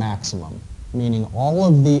content is maximum, meaning all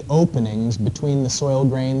of the openings between the soil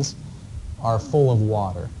grains are full of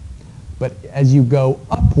water. But as you go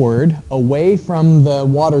upward, away from the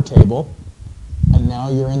water table, and now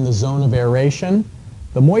you're in the zone of aeration,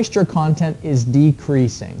 the moisture content is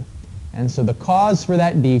decreasing. And so the cause for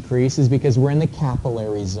that decrease is because we're in the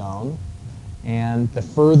capillary zone, and the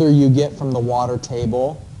further you get from the water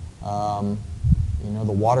table,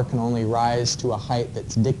 the water can only rise to a height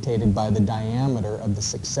that's dictated by the diameter of the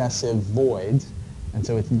successive voids, and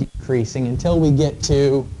so it's decreasing until we get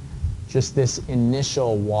to just this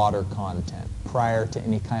initial water content prior to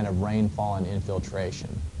any kind of rainfall and infiltration.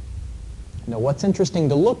 Now, what's interesting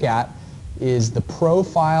to look at is the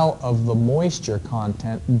profile of the moisture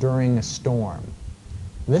content during a storm.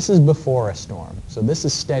 This is before a storm, so this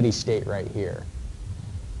is steady state right here.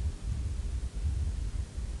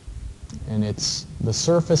 And it's the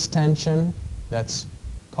surface tension that's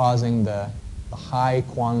causing the high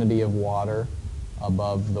quantity of water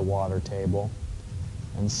above the water table.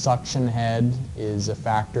 And suction head is a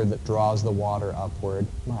factor that draws the water upward.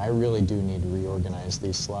 I really do need to reorganize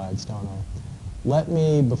these slides, don't I? Let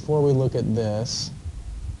me, before we look at this,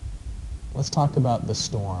 let's talk about the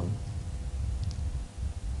storm.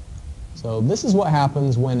 So this is what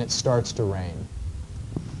happens when it starts to rain.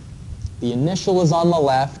 The initial is on the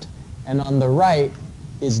left, and on the right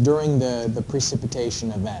is during the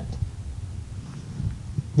precipitation event.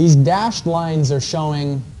 These dashed lines are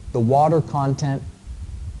showing the water content.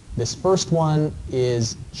 This first one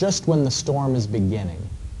is just when the storm is beginning.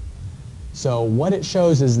 So what it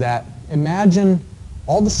shows is that, imagine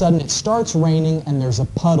all of a sudden it starts raining and there's a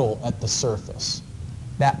puddle at the surface.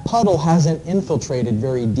 that puddle hasn't infiltrated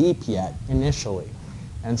very deep yet initially.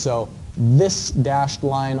 And so this dashed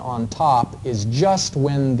line on top is just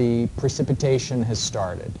when the precipitation has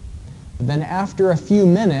started. But then after a few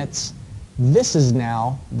minutes, this is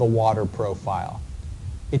now the water profile.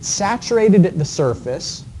 It's saturated at the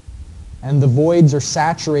surface, and the voids are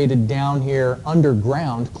saturated down here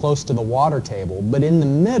underground close to the water table. But in the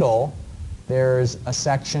middle, there's a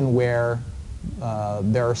section where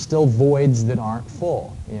there are still voids that aren't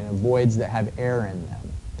full, voids that have air in them.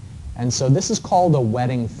 And so this is called a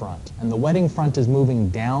wetting front. And the wetting front is moving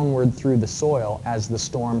downward through the soil as the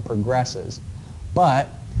storm progresses. But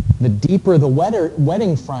the deeper the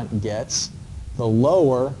wetting front gets, the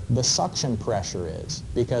lower the suction pressure is.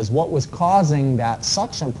 Because what was causing that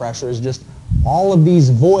suction pressure is just all of these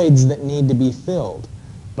voids that need to be filled.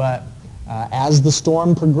 But as the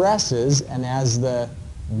storm progresses and as the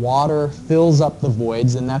water fills up the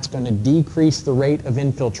voids, then that's going to decrease the rate of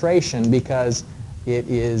infiltration because it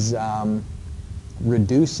is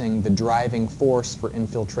reducing the driving force for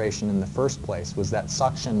infiltration in the first place, was that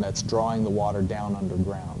suction that's drawing the water down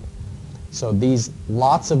underground. So these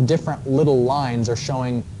lots of different little lines are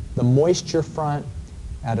showing the moisture front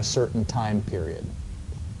at a certain time period.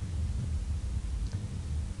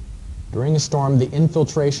 During a storm, the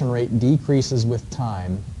infiltration rate decreases with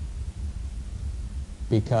time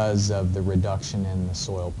because of the reduction in the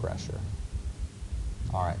soil pressure.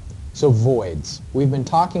 All right, so voids. We've been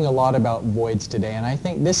talking a lot about voids today, and I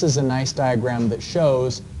think this is a nice diagram that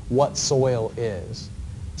shows what soil is.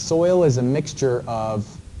 Soil is a mixture of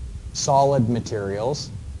solid materials,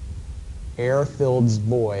 air-filled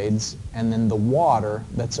voids, and then the water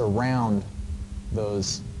that's around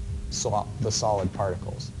those the solid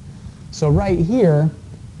particles. So right here,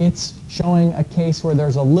 it's showing a case where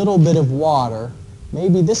there's a little bit of water.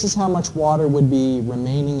 Maybe this is how much water would be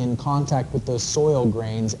remaining in contact with those soil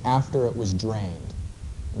grains after it was drained.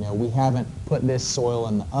 We haven't put this soil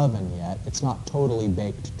in the oven yet. It's not totally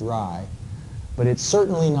baked dry, but it's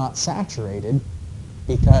certainly not saturated,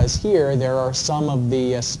 because here there are some of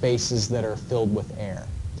the spaces that are filled with air.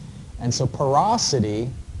 And so porosity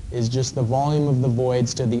is just the volume of the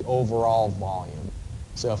voids to the overall volume.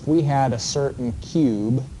 So if we had a certain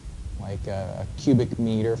cube, like a cubic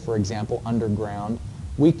meter, for example, underground,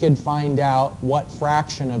 we could find out what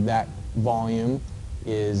fraction of that volume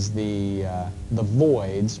is the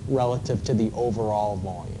voids relative to the overall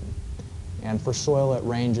volume. And for soil, it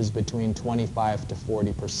ranges between 25 to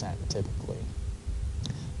 40% typically.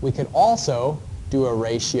 We could also do a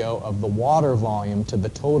ratio of the water volume to the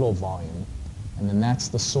total volume, and then that's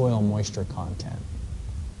the soil moisture content.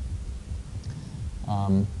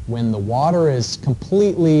 When the water is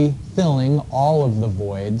completely filling all of the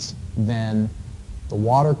voids, then the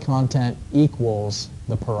water content equals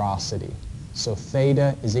the porosity. So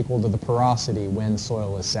theta is equal to the porosity when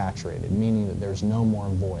soil is saturated, meaning that there's no more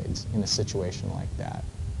voids in a situation like that.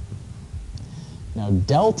 Now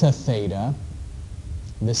delta theta,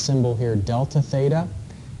 this symbol here, delta theta,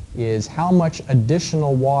 is how much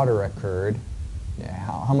additional water occurred,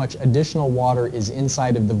 how much additional water is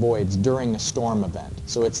inside of the voids during a storm event.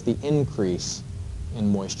 So it's the increase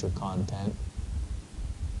in moisture content.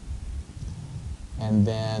 And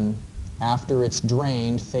then after it's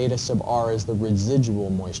drained, theta sub r is the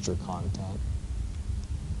residual moisture content.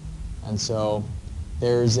 And so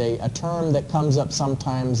there's a term that comes up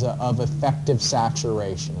sometimes of effective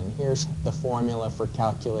saturation. And here's the formula for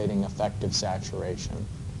calculating effective saturation.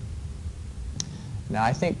 Now,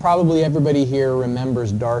 I think probably everybody here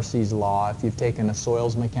remembers Darcy's law. If you've taken a soil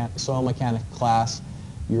mechanics class,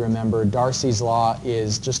 you remember Darcy's law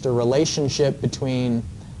is just a relationship between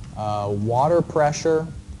water pressure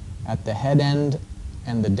at the head end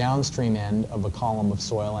and the downstream end of a column of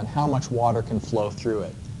soil and how much water can flow through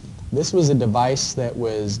it. This was a device that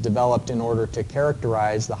was developed in order to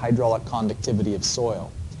characterize the hydraulic conductivity of soil.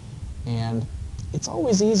 And it's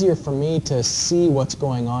always easier for me to see what's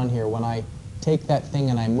going on here when I take that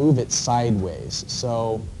thing and I move it sideways.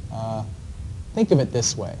 So think of it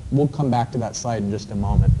this way. We'll come back to that slide in just a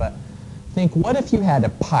moment. But think, what if you had a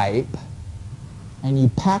pipe and you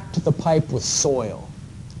packed the pipe with soil,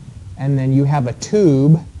 and then you have a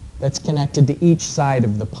tube that's connected to each side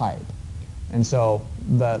of the pipe. And so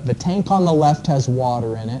the tank on the left has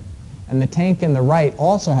water in it, and the tank in the right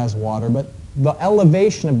also has water, but the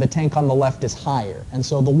elevation of the tank on the left is higher. And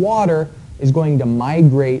so the water is going to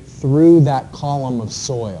migrate through that column of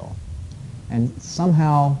soil. And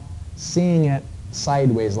somehow seeing it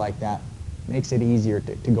sideways like that makes it easier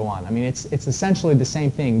to go on. I mean, it's essentially the same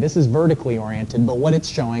thing. This is vertically oriented, but what it's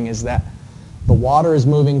showing is that the water is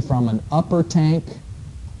moving from an upper tank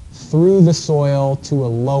through the soil to a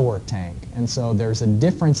lower tank. And so there's a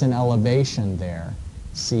difference in elevation there.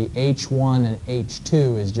 See, H1 and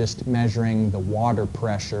H2 is just measuring the water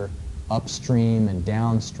pressure upstream and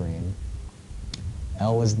downstream.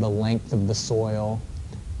 L is the length of the soil.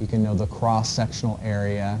 You can know the cross-sectional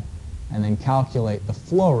area, and then calculate the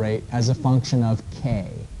flow rate as a function of K,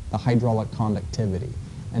 the hydraulic conductivity.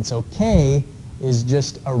 And so K is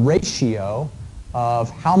just a ratio of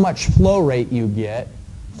how much flow rate you get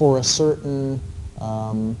for a certain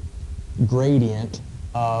gradient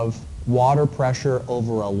of water pressure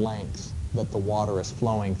over a length that the water is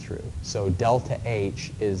flowing through. So delta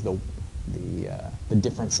H is the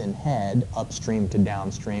difference in head upstream to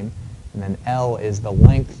downstream, and then L is the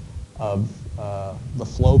length of the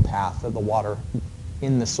flow path that the water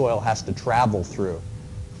in the soil has to travel through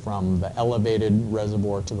from the elevated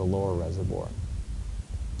reservoir to the lower reservoir.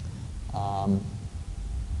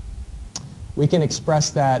 We can express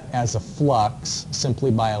that as a flux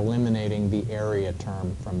simply by eliminating the area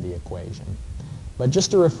term from the equation. But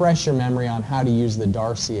just to refresh your memory on how to use the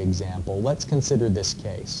Darcy example, let's consider this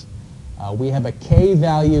case. We have a K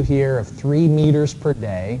value here of 3 meters per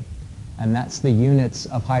day, and that's the units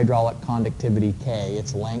of hydraulic conductivity K,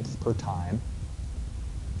 its length per time.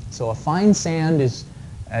 So a fine sand is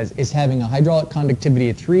having a hydraulic conductivity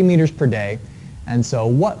of 3 meters per day, and so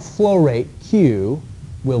what flow rate Q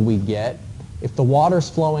will we get if the water's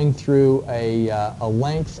flowing through a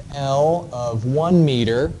length L of 1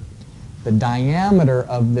 meter? The diameter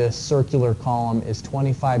of this circular column is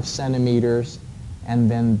 25 centimeters,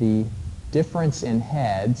 and then the difference in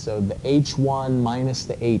head, so the H1 minus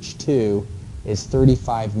the H2, is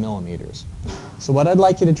 35 millimeters. So what I'd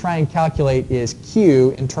like you to try and calculate is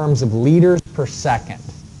Q in terms of liters per second.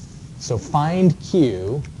 So find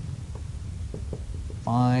Q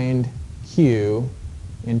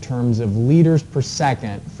in terms of liters per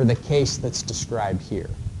second for the case that's described here.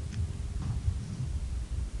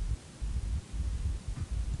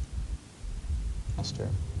 Esther.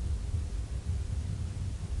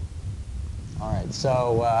 All right,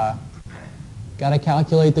 so got to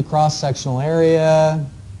calculate the cross-sectional area,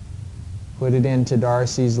 put it into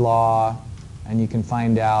Darcy's law, and you can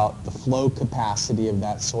find out the flow capacity of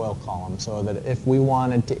that soil column, so that if we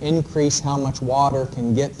wanted to increase how much water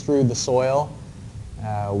can get through the soil,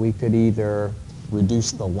 we could either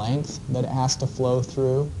reduce the length that it has to flow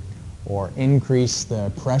through, or increase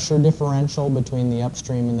the pressure differential between the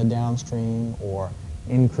upstream and the downstream, or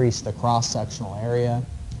increase the cross-sectional area.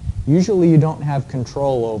 Usually you don't have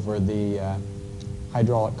control over the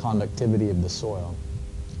hydraulic conductivity of the soil,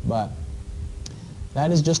 but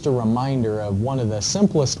that is just a reminder of one of the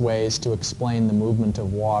simplest ways to explain the movement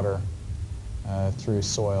of water through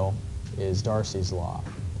soil is Darcy's law.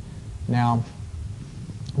 Now,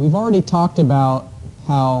 we've already talked about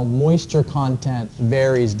how moisture content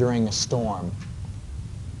varies during a storm.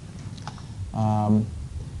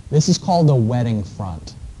 This is called a wetting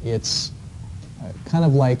front. It's kind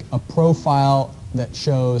of like a profile that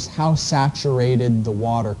shows how saturated the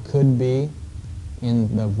water could be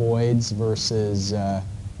in the voids versus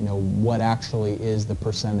what actually is the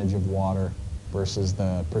percentage of water versus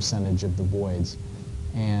the percentage of the voids.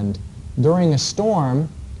 And during a storm,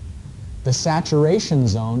 the saturation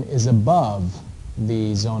zone is above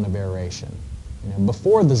the zone of aeration.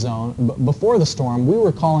 Before the storm, we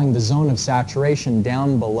were calling the zone of saturation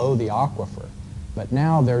down below the aquifer, but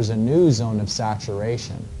now there's a new zone of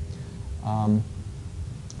saturation.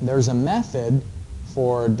 There's a method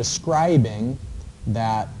for describing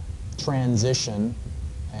that transition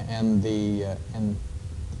and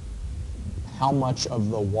how much of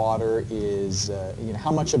the water is,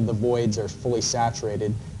 how much of the voids are fully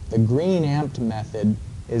saturated. The green-amped method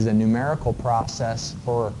is a numerical process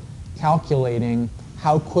for calculating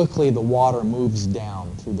how quickly the water moves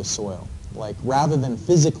down through the soil. Like, rather than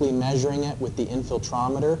physically measuring it with the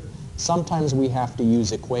infiltrometer, sometimes we have to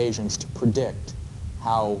use equations to predict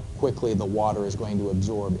how quickly the water is going to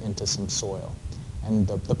absorb into some soil. And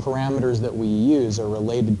the parameters that we use are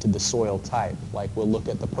related to the soil type. Like, we'll look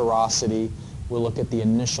at the porosity, we'll look at the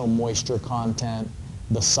initial moisture content,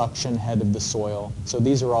 the suction head of the soil. So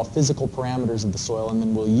these are all physical parameters of the soil, and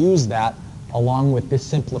then we'll use that along with this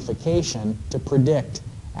simplification to predict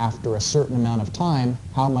after a certain amount of time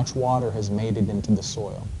how much water has made it into the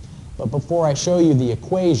soil. But before I show you the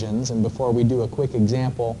equations and before we do a quick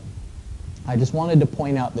example, I just wanted to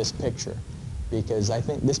point out this picture, because I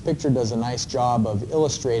think this picture does a nice job of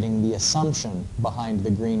illustrating the assumption behind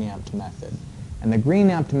the green-amped method. And the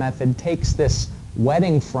green-amped method takes this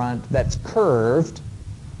wetting front that's curved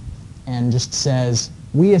and just says,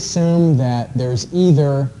 we assume that there's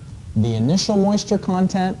either the initial moisture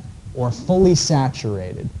content or fully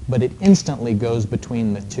saturated, but it instantly goes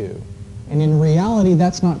between the two. And in reality,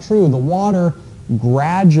 that's not true. The water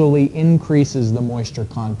gradually increases the moisture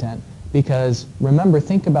content because, remember,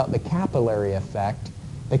 think about the capillary effect.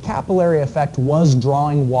 The capillary effect was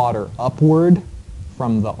drawing water upward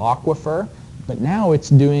from the aquifer, but now it's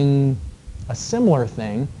doing a similar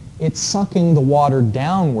thing. It's sucking the water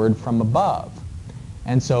downward from above.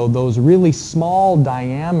 And so those really small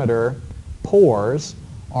diameter pores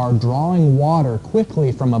are drawing water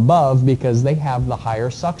quickly from above because they have the higher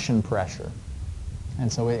suction pressure.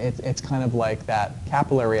 And so it's kind of like that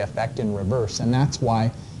capillary effect in reverse. And that's why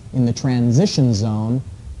in the transition zone,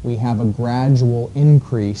 we have a gradual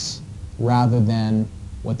increase rather than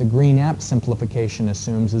what the Green-App simplification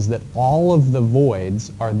assumes is that all of the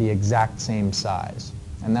voids are the exact same size.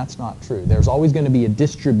 And that's not true. There's always going to be a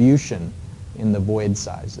distribution in the void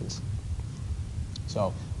sizes.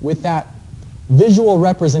 So with that visual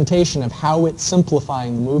representation of how it's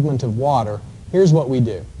simplifying the movement of water, here's what we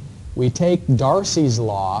do. We take Darcy's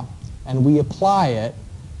law and we apply it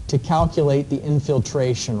to calculate the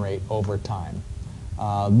infiltration rate over time.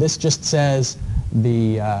 This just says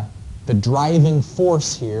the driving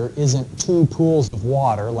force here isn't two pools of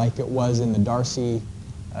water like it was in the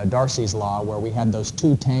Darcy's law where we had those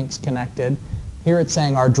two tanks connected. Here it's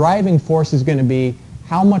saying our driving force is going to be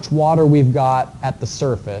how much water we've got at the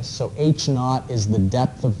surface. So H naught is the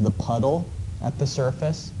depth of the puddle at the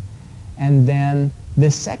surface. And then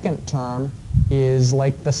this second term is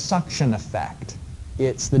like the suction effect.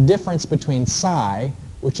 It's the difference between psi,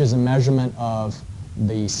 which is a measurement of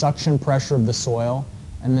the suction pressure of the soil,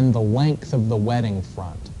 and then the length of the wetting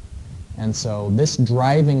front. And so this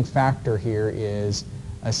driving factor here is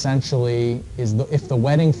essentially, if the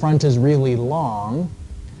wetting front is really long,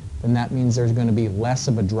 then that means there's going to be less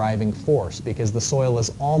of a driving force because the soil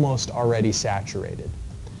is almost already saturated.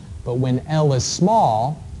 But when L is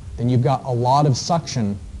small, then you've got a lot of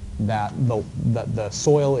suction that the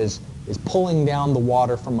soil is pulling down the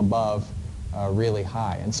water from above really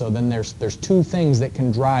high. And so then there's two things that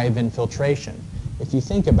can drive infiltration. If you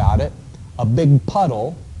think about it, a big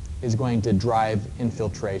puddle is going to drive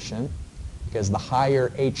infiltration because the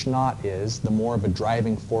higher H naught is, the more of a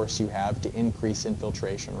driving force you have to increase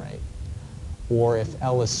infiltration rate. Or if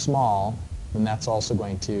L is small, then that's also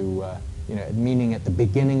going to, meaning at the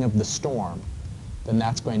beginning of the storm, then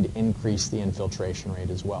that's going to increase the infiltration rate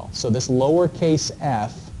as well. So this lowercase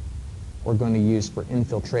f we're going to use for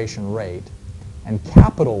infiltration rate, and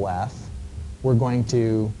capital F we're going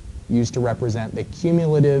to use to represent the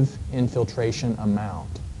cumulative infiltration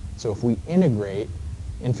amount. So if we integrate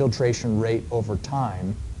infiltration rate over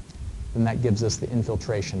time, then that gives us the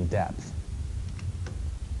infiltration depth.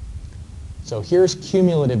 So here's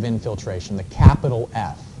cumulative infiltration, the capital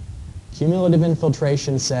F. Cumulative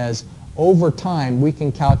infiltration says over time we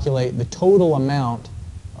can calculate the total amount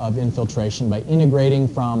of infiltration by integrating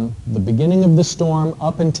from the beginning of the storm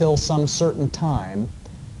up until some certain time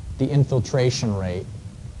the infiltration rate.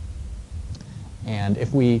 And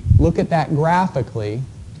if we look at that graphically,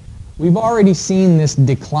 we've already seen this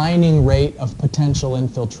declining rate of potential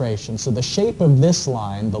infiltration. So the shape of this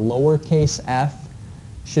line, the lowercase f,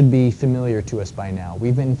 should be familiar to us by now.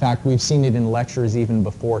 In fact, we've seen it in lectures even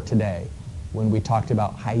before today. When we talked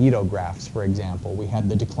about hyedographs, for example, we had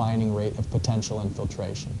the declining rate of potential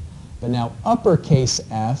infiltration. But now uppercase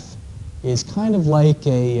F is kind of like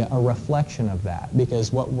a reflection of that,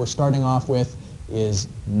 because what we're starting off with is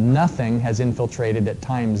nothing has infiltrated at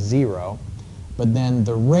time 0, but then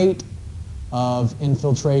the rate of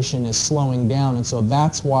infiltration is slowing down, and so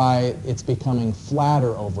that's why it's becoming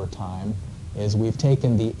flatter over time, is we've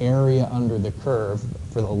taken the area under the curve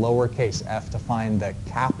for the lowercase f to find the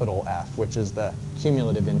capital F, which is the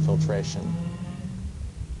cumulative infiltration.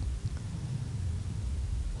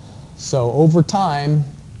 So over time,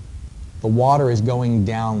 the water is going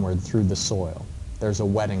downward through the soil. There's a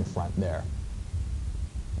wetting front there.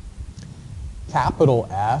 Capital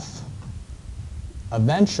F,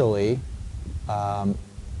 eventually, at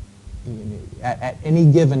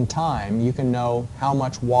any given time, you can know how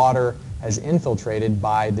much water has infiltrated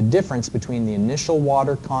by the difference between the initial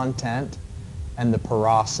water content and the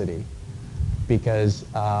porosity. Because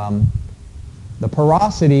the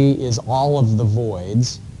porosity is all of the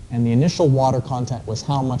voids, and the initial water content was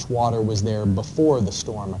how much water was there before the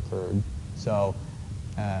storm occurred. So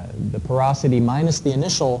the porosity minus the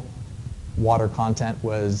initial water content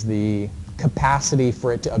was the capacity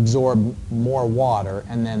for it to absorb more water,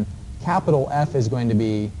 and then capital F is going to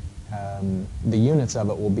be, the units of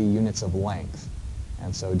it will be units of length.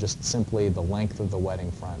 And so just simply the length of the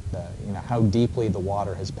wetting front, how deeply the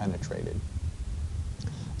water has penetrated.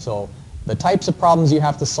 So the types of problems you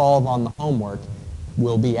have to solve on the homework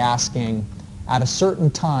will be asking, at a certain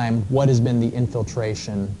time, what has been the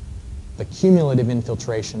infiltration, the cumulative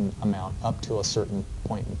infiltration amount up to a certain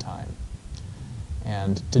point in time.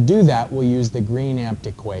 And to do that, we'll use the Green-Ampt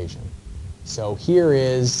equation. So here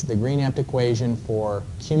is the Green-Ampt equation for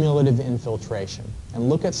cumulative infiltration. And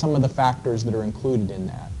look at some of the factors that are included in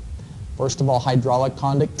that. First of all, hydraulic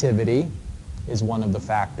conductivity is one of the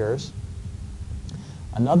factors.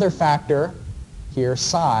 Another factor here,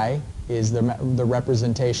 psi, is the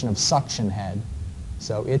representation of suction head.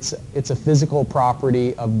 So it's a physical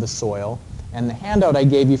property of the soil. And the handout I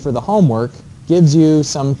gave you for the homework gives you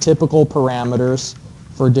some typical parameters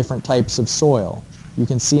for different types of soil. You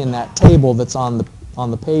can see in that table that's on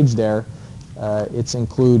the page there, it's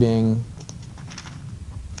including,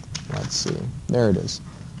 let's see, there it is.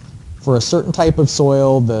 For a certain type of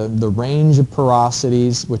soil, the range of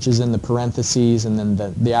porosities, which is in the parentheses, and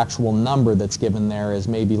then the actual number that's given there is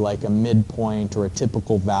maybe like a midpoint or a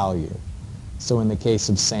typical value. So in the case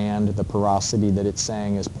of sand, the porosity that it's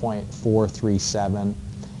saying is 0.437.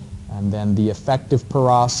 And then the effective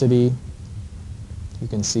porosity, you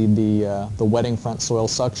can see the wetting front soil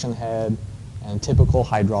suction head and typical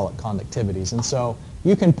hydraulic conductivities. And so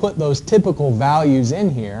you can put those typical values in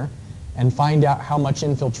here and find out how much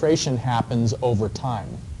infiltration happens over time.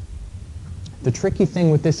 The tricky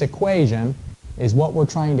thing with this equation is what we're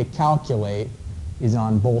trying to calculate is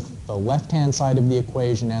on both the left-hand side of the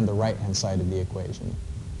equation and the right-hand side of the equation.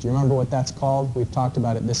 Do you remember what that's called? We've talked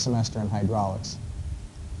about it this semester in hydraulics.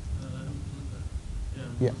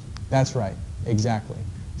 Yeah, that's right, exactly.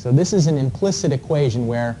 So this is an implicit equation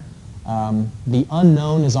where the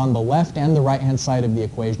unknown is on the left and the right-hand side of the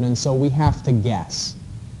equation, and so we have to guess.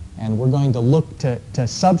 And we're going to look to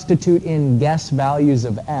substitute in guess values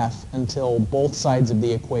of f until both sides of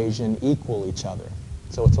the equation equal each other.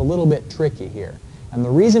 So it's a little bit tricky here. And the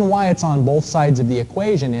reason why it's on both sides of the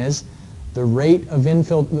equation is the rate of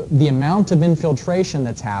the amount of infiltration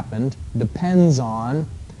that's happened depends on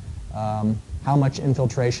how much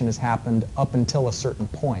infiltration has happened up until a certain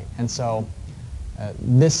point. And so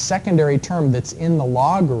this secondary term that's in the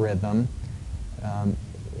logarithm,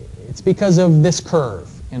 it's because of this curve,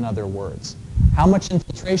 in other words. How much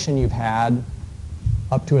infiltration you've had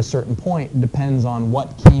up to a certain point depends on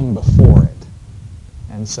what came before it.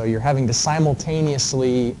 And so you're having to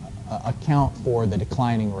simultaneously account for the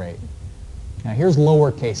declining rate. Now here's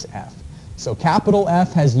lowercase f. So capital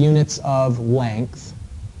F has units of length.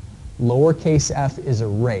 Lowercase f is a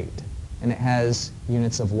rate, and it has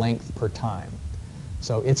units of length per time.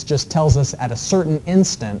 So it just tells us at a certain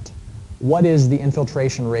instant what is the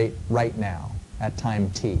infiltration rate right now at time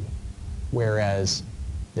t, whereas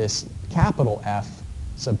this capital F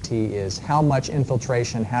sub t is how much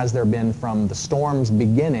infiltration has there been from the storm's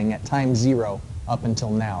beginning at time 0 up until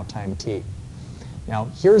now, time t. Now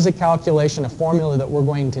here's a calculation, a formula that we're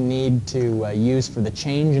going to need to use for the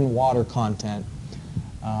change in water content.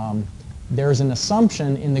 There's an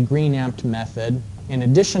assumption in the Green-Ampt method, in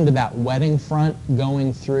addition to that wetting front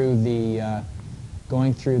going through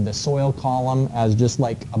the soil column as just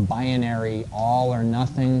like a binary all or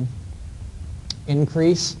nothing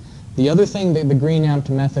increase. The other thing that the Green-Ampt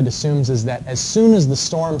method assumes is that as soon as the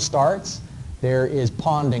storm starts, there is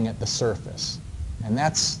ponding at the surface. And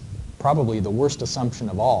that's probably the worst assumption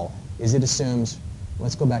of all, is it assumes,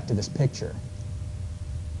 let's go back to this picture.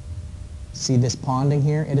 See this ponding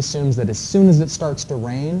here? It assumes that as soon as it starts to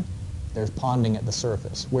rain, there's ponding at the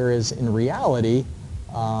surface. Whereas in reality,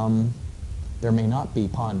 there may not be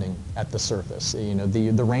ponding at the surface. You know,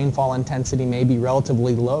 the rainfall intensity may be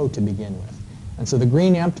relatively low to begin with. And so the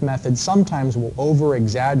Green-Ampt method sometimes will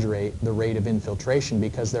over-exaggerate the rate of infiltration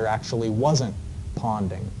because there actually wasn't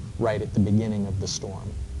ponding right at the beginning of the storm.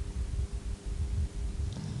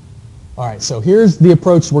 All right, so here's the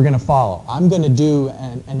approach we're going to follow. I'm going to do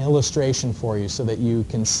an illustration for you so that you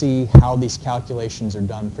can see how these calculations are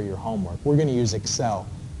done for your homework. We're going to use Excel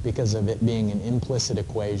because of it being an implicit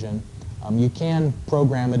equation. You can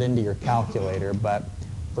program it into your calculator, but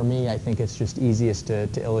for me, I think it's just easiest to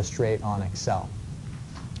illustrate on Excel.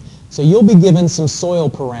 So you'll be given some soil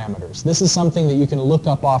parameters. This is something that you can look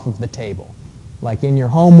up off of the table. Like in your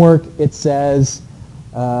homework, it says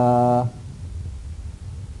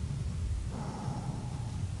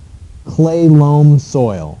clay loam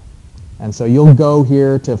soil. And so you'll go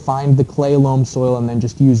here to find the clay loam soil and then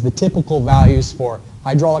just use the typical values for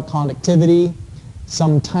hydraulic conductivity,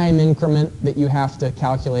 some time increment that you have to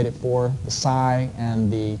calculate it for, the psi,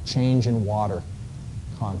 and the change in water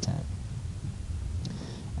content.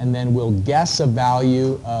 and then we'll guess a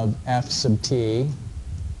value of f sub t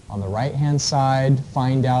on the right-hand side,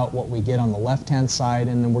 find out what we get on the left-hand side,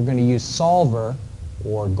 and then we're going to use solver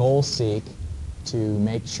or goal seek to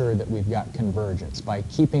make sure that we've got convergence by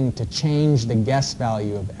keeping to change the guess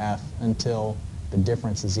value of f until the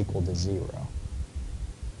difference is equal to 0.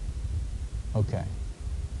 Okay.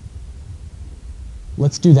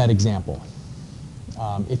 Let's do that example.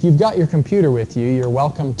 If you've got your computer with you, you're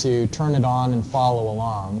welcome to turn it on and follow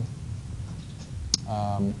along.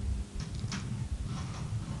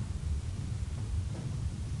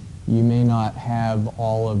 You may not have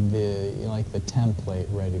all of the, like the template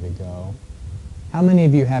ready to go. How many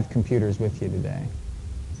of you have computers with you today?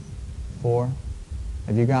 4?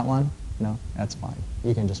 Have you got one? No? That's fine.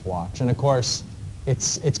 You can just watch. And of course,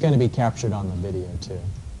 it's going to be captured on the video too.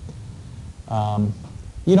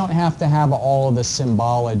 You don't have to have all of the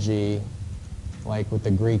symbology, like with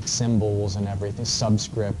the Greek symbols and everything,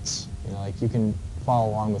 subscripts. Like you can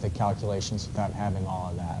follow along with the calculations without having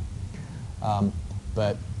all of that.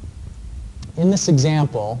 But in this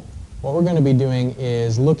example, what we're going to be doing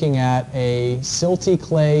is looking at a silty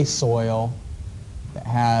clay soil that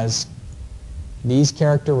has these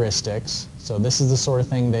characteristics. So this is the sort of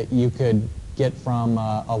thing that you could get from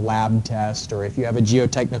a lab test, or if you have a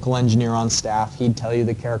geotechnical engineer on staff, he'd tell you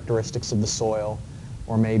the characteristics of the soil,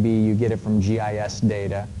 or maybe you get it from GIS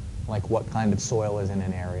data, like what kind of soil is in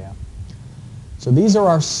an area. So these are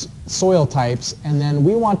our soil types, and then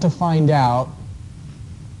we want to find out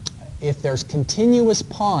if there's continuous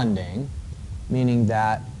ponding, meaning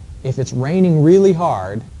that if it's raining really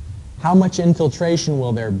hard, how much infiltration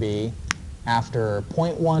will there be after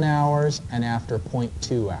 0.1 hours and after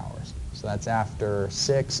 0.2 hours? So that's after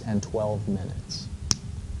 6 and 12 minutes.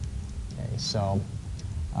 Okay, so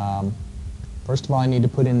first of all, I need to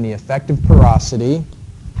put in the effective porosity.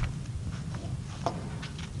 All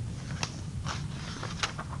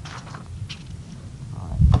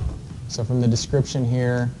right. So from the description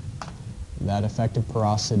here, that effective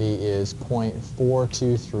porosity is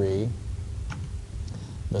 0.423.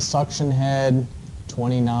 The suction head,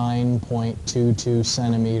 29.22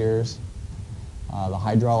 centimeters. The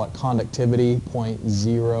hydraulic conductivity,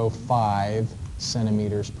 0.05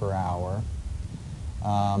 centimeters per hour.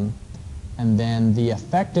 And then the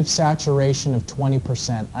effective saturation of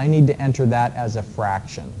 20%, I need to enter that as a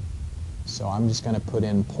fraction. So I'm just going to put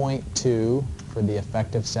in 0.2 for the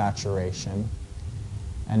effective saturation.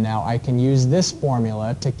 And now I can use this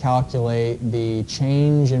formula to calculate the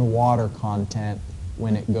change in water content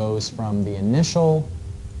when it goes from the initial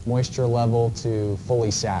moisture level to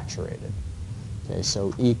fully saturated. Okay,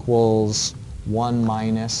 so equals 1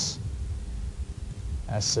 minus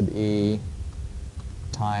S sub E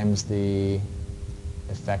times the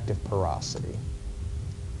effective porosity.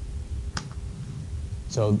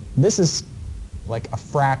 So this is like a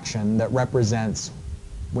fraction that represents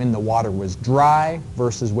when the water was dry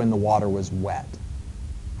versus when the water was wet.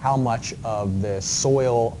 How much of the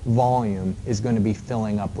soil volume is going to be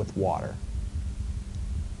filling up with water.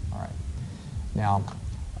 All right. Now,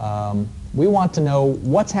 we want to know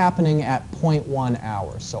what's happening at 0.1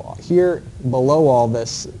 hours. So here below all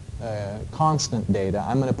this constant data,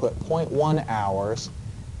 I'm going to put 0.1 hours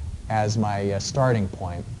as my starting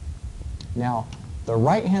point. Now, the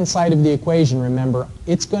right-hand side of the equation, remember,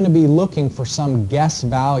 it's going to be looking for some guess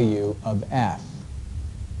value of f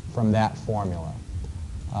from that formula.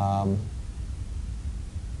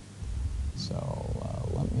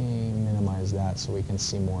 Let me minimize that so we can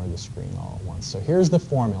see more of the screen all at once. So here's the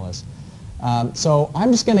formulas. So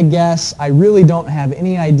I'm just going to guess. I really don't have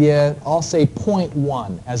any idea. I'll say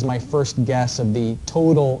 0.1 as my first guess of the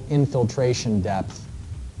total infiltration depth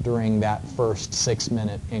during that first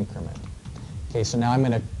 6-minute increment. Okay, so now I'm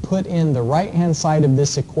going to put in the right-hand side of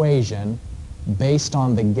this equation based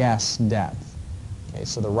on the guess depth. Okay,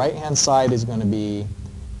 so the right-hand side is going to be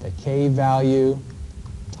the K value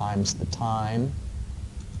times the time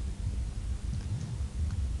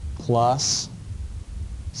plus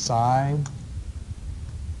psi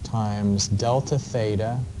times delta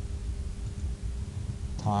theta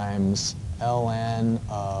times ln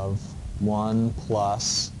of 1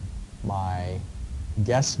 plus my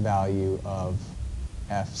guess value of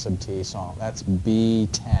f sub t, so that's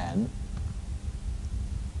B10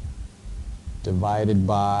 divided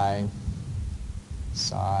by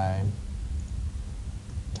psi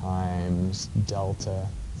times delta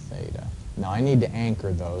theta. Now I need to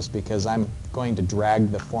anchor those because I'm going to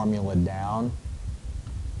drag the formula down,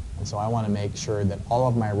 and so I want to make sure that all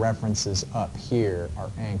of my references up here are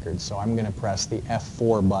anchored. So I'm going to press the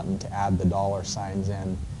F4 button to add the dollar signs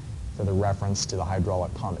in for the reference to the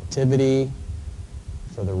hydraulic conductivity,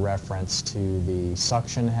 for the reference to the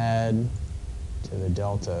suction head, to the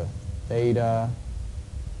delta theta,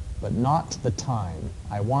 but not to the time.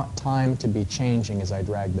 I want time to be changing as I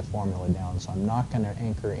drag the formula down, so I'm not going to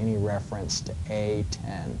anchor any reference to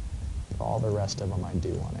A10. For all the rest of them, I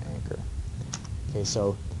do want to anchor. Okay,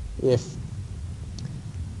 so if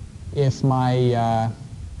my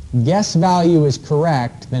guess value is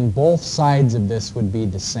correct, then both sides of this would be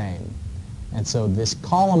the same. And so this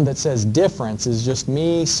column that says difference is just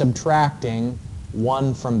me subtracting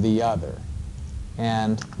one from the other.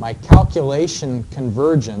 And my calculation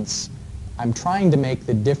convergence, I'm trying to make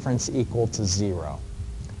the difference equal to 0.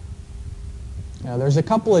 Now there's a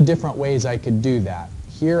couple of different ways I could do that.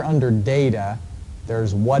 Here under data,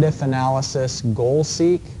 there's what if analysis, goal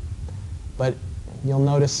seek, but you'll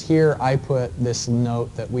notice here I put this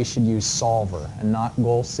note that we should use solver and not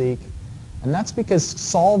goal seek. And that's because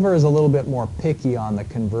solver is a little bit more picky on the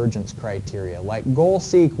convergence criteria. Like goal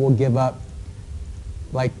seek will give up,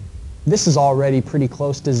 like this is already pretty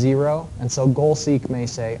close to 0, and so goal seek may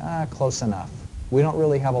say, close enough. We don't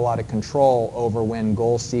really have a lot of control over when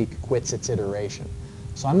goal seek quits its iteration.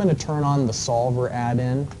 So I'm going to turn on the solver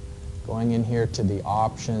add-in, going in here to the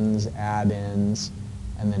options, add-ins,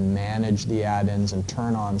 and then manage the add-ins and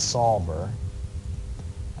turn on solver.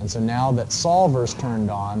 And so now that solver's turned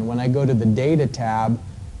on, when I go to the data tab,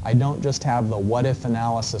 I don't just have the what if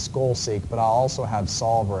analysis goal seek, but I'll also have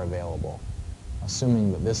solver available,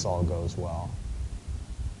 assuming that this all goes well.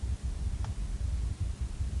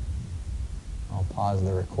 I'll pause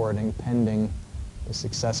the recording pending the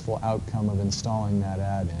successful outcome of installing that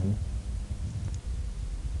add-in.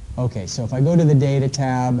 Okay, so if I go to the data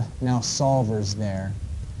tab, now solver's there.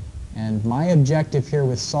 And my objective here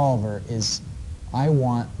with solver is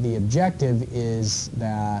the objective is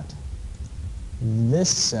that this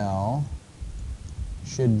cell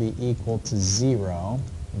should be equal to 0,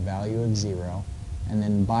 the value of 0, and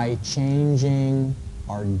then by changing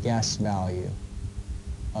our guess value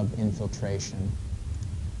of infiltration.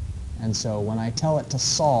 And so when I tell it to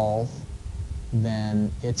solve,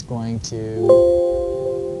 then it's going to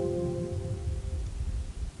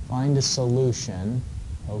find a solution.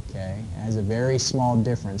 Okay, it has a very small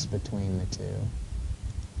difference between the two.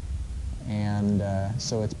 And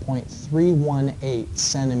so it's 0.318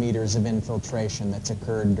 centimeters of infiltration that's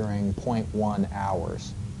occurred during 0.1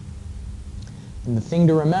 hours. And the thing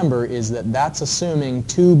to remember is that that's assuming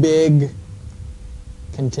two big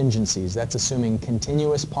contingencies. That's assuming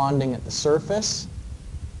continuous ponding at the surface,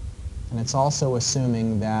 and it's also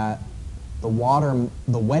assuming that the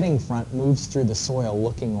wetting front moves through the soil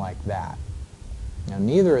looking like that. Now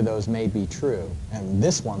neither of those may be true, and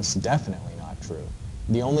this one's definitely not true.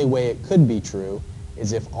 The only way it could be true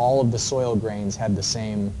is if all of the soil grains had the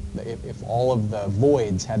same, if all of the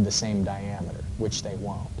voids had the same diameter, which they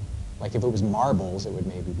won't. Like if it was marbles, it would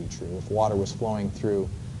maybe be true. If water was flowing through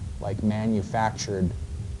like manufactured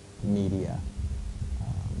media.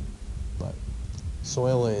 But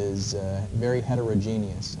soil is very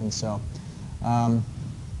heterogeneous, and so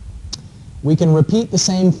we can repeat the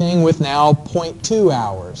same thing with now 0.2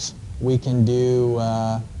 hours. We can do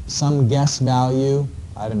some guess value.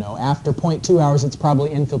 I don't know, after 0.2 hours it's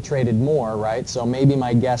probably infiltrated more, right? So maybe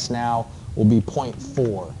my guess now will be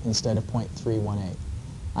 0.4 instead of 0.318.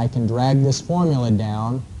 I can drag this formula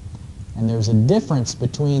down, and there's a difference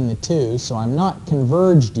between the two, so I'm not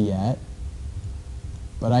converged yet,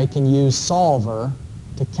 but I can use solver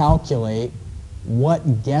to calculate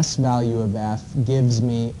what guess value of f gives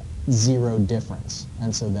me 0 difference.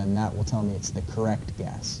 And so then that will tell me it's the correct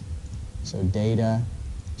guess. So data,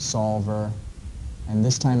 solver, and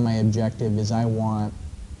this time my objective is I want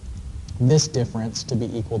this difference to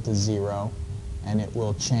be equal to 0, and it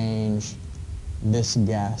will change this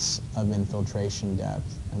guess of infiltration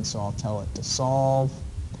depth. And so I'll tell it to solve.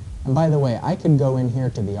 And by the way, I could go in here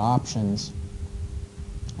to the options,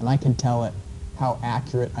 and I could tell it how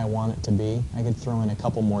accurate I want it to be. I could throw in a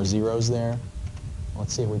couple more zeros there.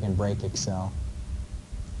 Let's see if we can break Excel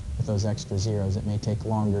with those extra zeros. It may take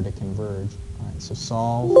longer to converge. All right, so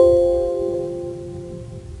solve,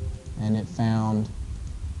 and it found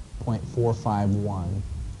 0.451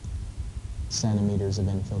 centimeters of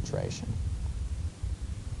infiltration.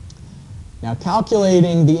 Now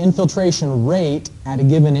calculating the infiltration rate at a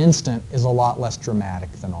given instant is a lot less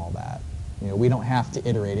dramatic than all that. You know, we don't have to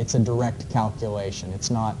iterate. It's a direct calculation. It's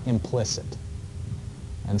not implicit.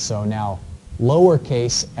 And so now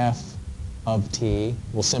lowercase f of t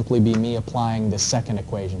will simply be me applying the second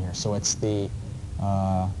equation here. So it's the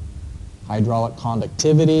hydraulic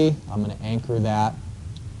conductivity. I'm going to anchor that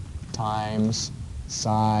times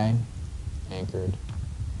psi anchored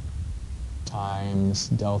times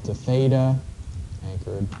delta theta,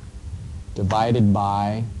 anchored, divided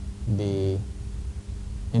by the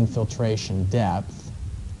infiltration depth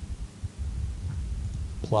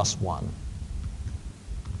plus 1.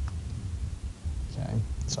 Okay,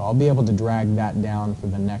 so I'll be able to drag that down for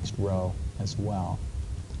the next row as well.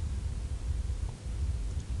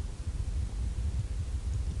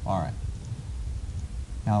 All right.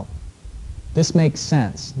 Now, this makes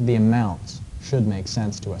sense. The amounts should make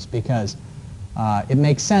sense to us because it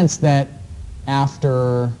makes sense that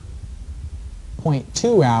after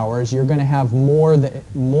 0.2 hours, you're going to have more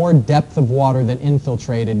depth of water that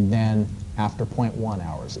infiltrated than after 0.1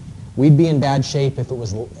 hours. We'd be in bad shape if it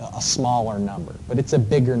was a smaller number, but it's a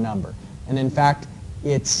bigger number. And in fact,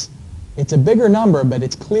 it's a bigger number, but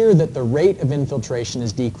it's clear that the rate of infiltration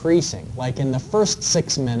is decreasing. Like in the first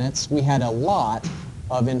 6 minutes, we had a lot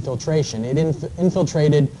of infiltration. It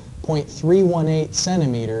infiltrated 0.318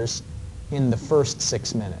 centimeters in the first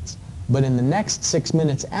 6 minutes. But in the next 6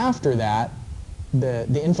 minutes after that,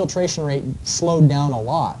 the infiltration rate slowed down a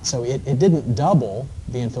lot. So it didn't double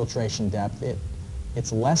the infiltration depth.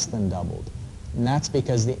 It's less than doubled. And that's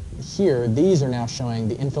because here, these are now showing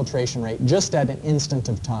the infiltration rate just at an instant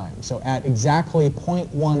of time. So at exactly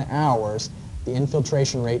 0.1 hours, the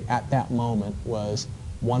infiltration rate at that moment was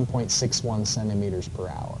 1.61 centimeters per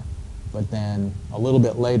hour. But then a little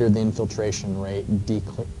bit later, the infiltration rate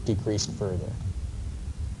decreased further.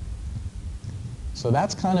 So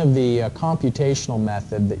that's kind of the computational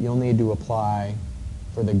method that you'll need to apply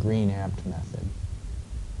for the green amped method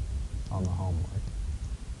on the homework.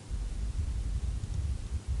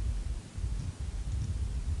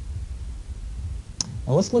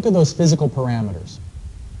 Now let's look at those physical parameters,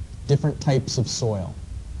 different types of soil.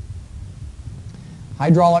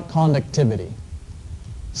 Hydraulic conductivity.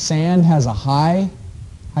 Sand has a high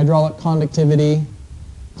hydraulic conductivity.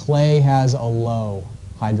 Clay has a low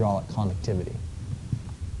hydraulic conductivity.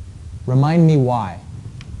 Remind me why.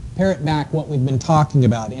 Parrot back what we've been talking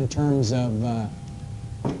about in terms of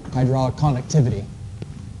hydraulic conductivity.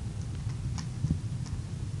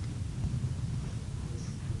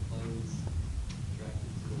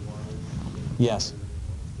 Yes.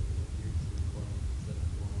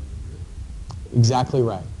 Exactly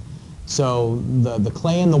right. So the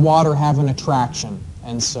clay and the water have an attraction,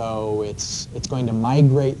 and so it's going to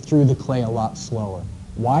migrate through the clay a lot slower.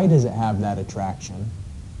 Why does it have that attraction?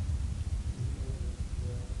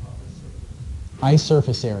 High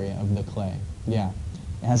surface area of the clay. Yeah.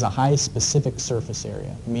 It has a high specific surface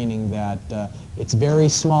area, meaning that it's very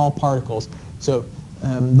small particles. So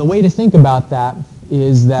the way to think about that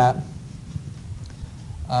is that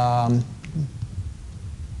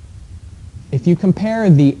if you compare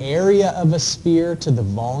the area of a sphere to the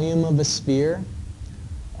volume of a sphere,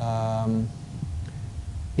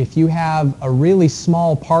 if you have a really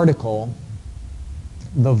small particle,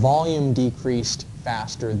 the volume decreased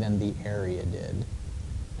faster than the area did.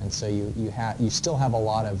 And so you still have a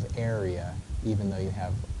lot of area, even though you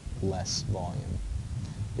have less volume.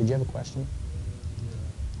 Did you have a question?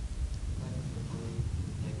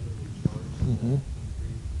 Mm-hmm.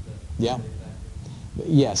 Yeah.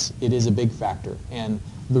 Yes, it is a big factor. And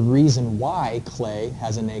the reason why clay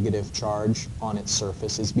has a negative charge on its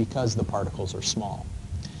surface is because the particles are small.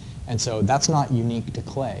 And so that's not unique to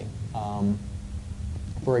clay.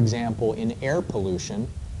 For example, in air pollution,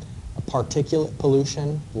 particulate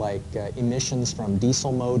pollution like emissions from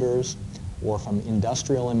diesel motors or from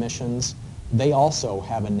industrial emissions, they also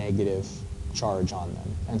have a negative charge on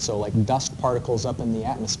them. And so like dust particles up in the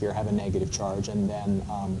atmosphere have a negative charge, and then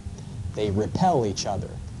they repel each other.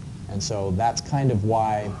 And so that's kind of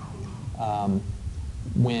why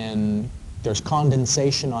when there's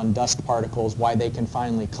condensation on dust particles, why they can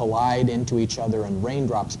finally collide into each other and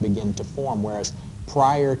raindrops begin to form, whereas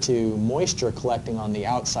prior to moisture collecting on the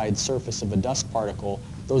outside surface of a dust particle,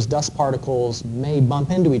 those dust particles may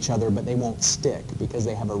bump into each other, but they won't stick because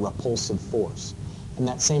they have a repulsive force. And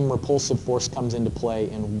that same repulsive force comes into play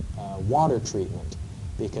in water treatment,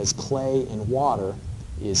 because clay in water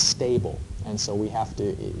is stable. And so we have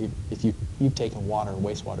to, if you've taken water and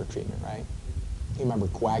wastewater treatment, right? You remember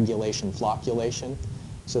coagulation, flocculation?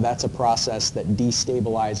 So that's a process that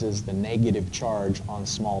destabilizes the negative charge on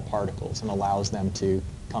small particles and allows them to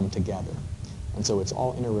come together. And so it's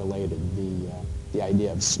all interrelated, the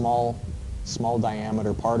idea of small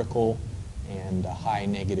diameter particle and a high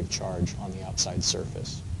negative charge on the outside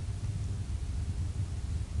surface.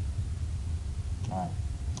 All right.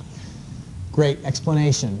 Great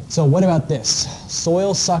explanation. So what about this?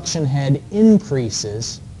 Soil suction head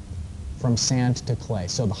increases from sand to clay.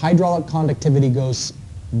 So the hydraulic conductivity goes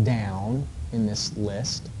down in this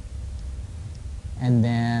list. And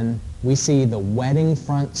then we see the wetting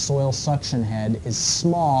front soil suction head is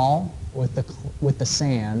small with the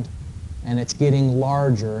sand, and it's getting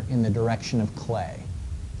larger in the direction of clay.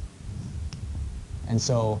 And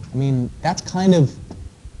so, I mean, that's kind of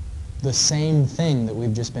the same thing that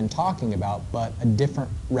we've just been talking about, but a different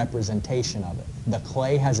representation of it. The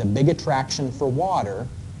clay has a big attraction for water,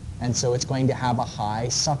 and so it's going to have a high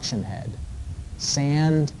suction head.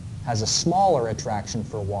 Sand has a smaller attraction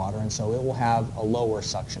for water, and so it will have a lower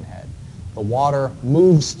suction head. The water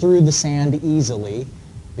moves through the sand easily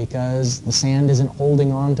because the sand isn't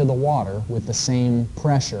holding on to the water with the same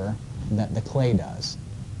pressure that the clay does.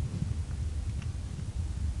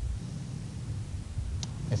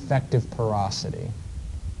 Effective porosity.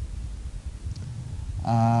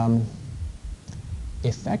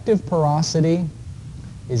 Effective porosity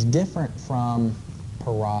is different from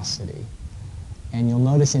porosity. And you'll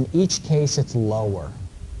notice in each case it's lower.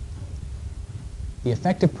 The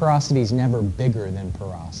effective porosity is never bigger than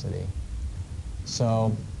porosity.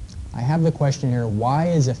 So I have the question here, why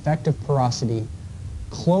is effective porosity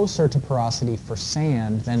closer to porosity for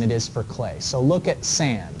sand than it is for clay? So look at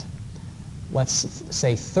sand. Let's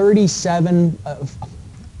say 37,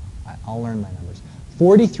 I'll learn my numbers,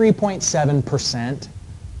 43.7%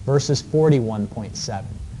 versus 41.7.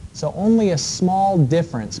 So only a small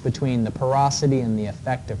difference between the porosity and the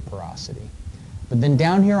effective porosity. But then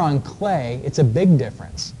down here on clay, it's a big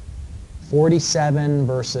difference, 47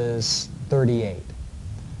 versus 38.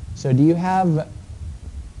 So do you have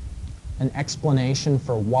an explanation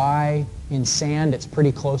for why in sand it's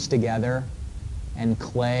pretty close together and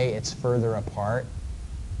clay it's further apart,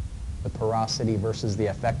 the porosity versus the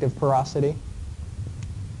effective porosity?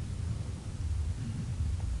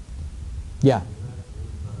 Yeah.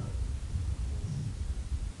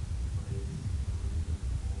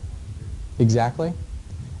 Exactly.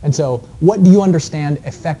 And so what do you understand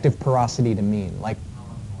effective porosity to mean? Like,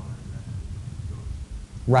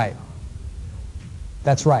 right.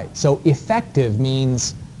 That's right. So effective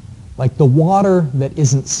means like the water that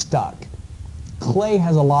isn't stuck. Clay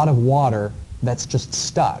has a lot of water that's just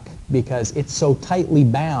stuck because it's so tightly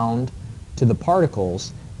bound to the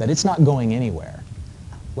particles that it's not going anywhere.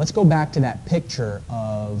 Let's go back to that picture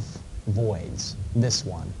of voids, this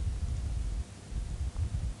one.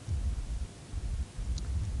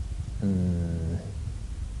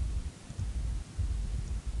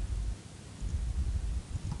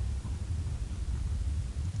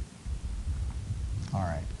 All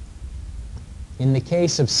right. In the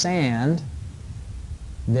case of sand,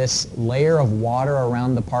 this layer of water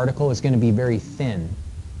around the particle is going to be very thin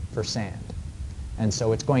for sand. And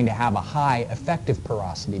so it's going to have a high effective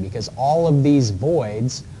porosity because all of these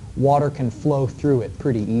voids, water can flow through it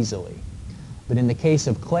pretty easily. But in the case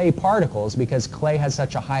of clay particles, because clay has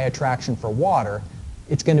such a high attraction for water,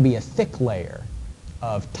 it's going to be a thick layer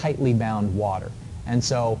of tightly bound water. And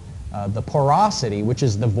so the porosity, which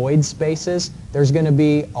is the void spaces, there's going to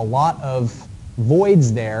be a lot of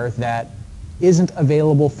voids there that isn't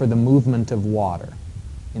available for the movement of water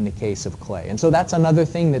in the case of clay. And so that's another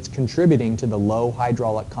thing that's contributing to the low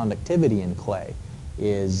hydraulic conductivity in clay,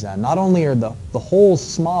 is not only are the holes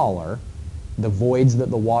smaller, the voids that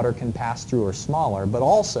the water can pass through are smaller, but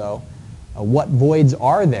also what voids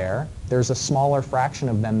are there, there's a smaller fraction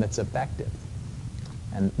of them that's effective.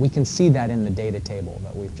 And we can see that in the data table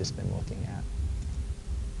that we've just been looking at.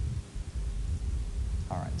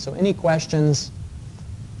 All right, so any questions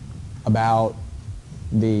about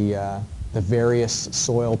the various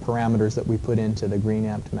soil parameters that we put into the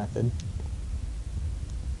green-amped method?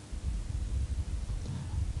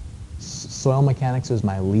 Soil mechanics was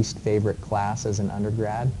my least favorite class as an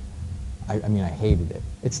undergrad. I mean, I hated it.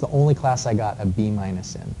 It's the only class I got a B-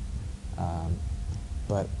 in.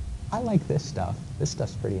 But I like this stuff. This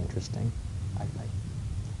stuff's pretty interesting.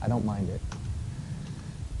 I don't mind it.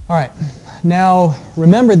 All right. Now,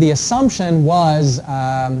 remember the assumption was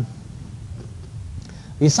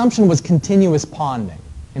continuous ponding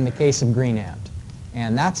in the case of green-amped.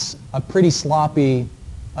 And that's a pretty sloppy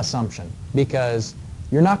assumption because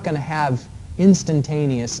you're not going to have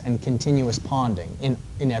instantaneous and continuous ponding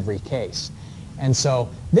in every case. And so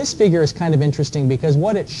this figure is kind of interesting because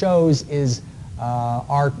what it shows is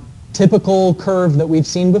our typical curve that we've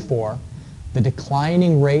seen before, the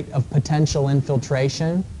declining rate of potential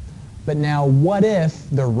infiltration. But now what if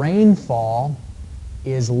the rainfall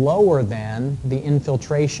is lower than the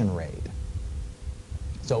infiltration rate?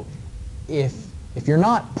 So if you're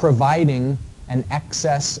not providing an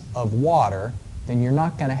excess of water, then you're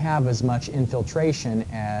not going to have as much infiltration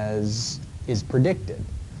as is predicted.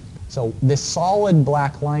 So this solid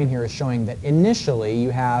black line here is showing that initially you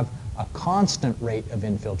have a constant rate of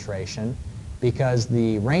infiltration because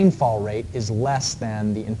the rainfall rate is less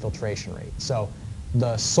than the infiltration rate. So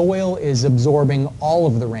the soil is absorbing all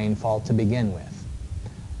of the rainfall to begin with.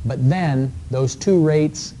 But then those two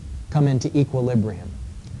rates come into equilibrium.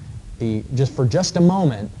 For just a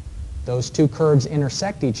moment, those two curves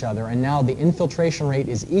intersect each other, and now the infiltration rate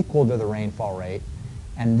is equal to the rainfall rate,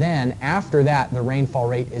 and then after that the rainfall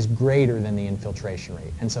rate is greater than the infiltration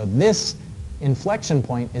rate. And so this inflection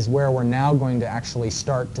point is where we're now going to actually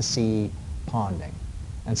start to see ponding.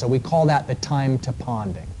 And so we call that the time to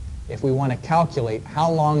ponding. If we want to calculate how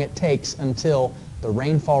long it takes until the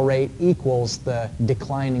rainfall rate equals the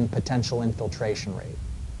declining potential infiltration rate.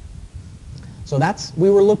 So we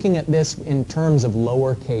were looking at this in terms of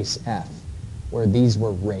lowercase f, where these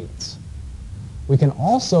were rates. We can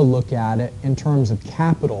also look at it in terms of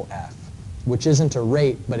capital F, which isn't a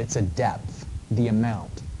rate, but it's a depth, the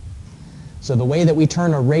amount. So the way that we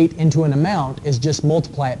turn a rate into an amount is just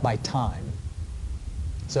multiply it by time.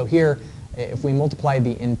 So here, if we multiply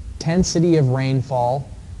the intensity of rainfall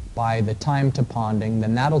by the time to ponding,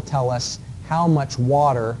 then that'll tell us how much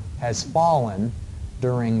water has fallen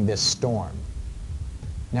during this storm.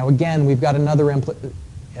 Now again, we've got another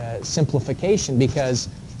simplification because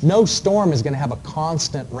no storm is going to have a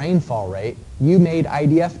constant rainfall rate. You made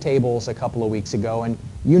IDF tables a couple of weeks ago, and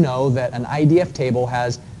you know that an IDF table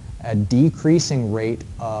has a decreasing rate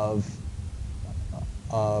of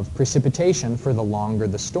precipitation for the longer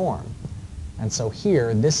the storm. And so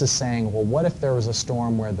here, this is saying, well, what if there was a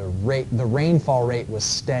storm where the rainfall rate was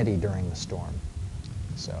steady during the storm?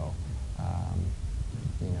 So,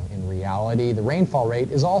 in reality, the rainfall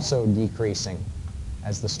rate is also decreasing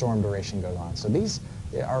as the storm duration goes on. So these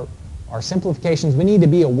are simplifications we need to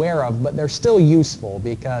be aware of, but they're still useful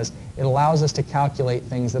because it allows us to calculate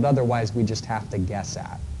things that otherwise we just have to guess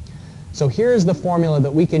at. So here's the formula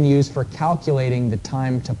that we can use for calculating the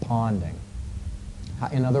time to ponding.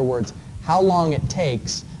 In other words, how long it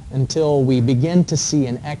takes until we begin to see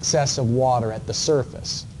an excess of water at the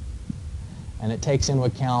surface. And it takes into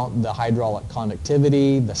account the hydraulic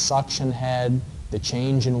conductivity, the suction head, the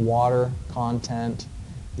change in water content,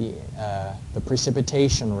 the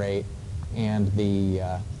precipitation rate, and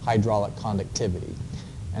the hydraulic conductivity.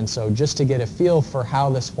 And so just to get a feel for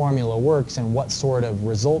how this formula works and what sort of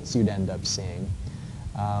results you'd end up seeing,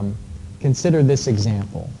 consider this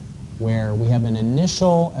example where we have an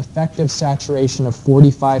initial effective saturation of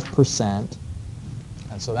 45%,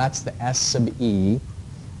 and so that's the S sub E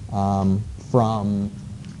from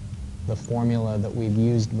the formula that we've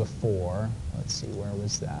used before. Let's see, where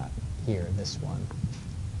was that? Here, this one.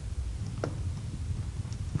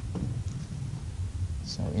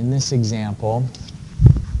 So in this example,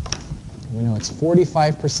 we know it's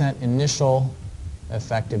 45% initial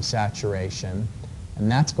effective saturation,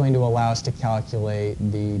 and that's going to allow us to calculate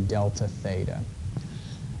the delta theta.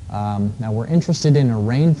 Now we're interested in a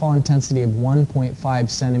rainfall intensity of 1.5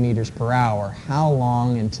 centimeters per hour. How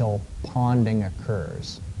long until ponding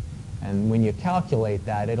occurs? And when you calculate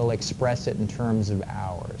that, it'll express it in terms of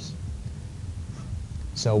hours.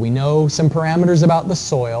 So we know some parameters about the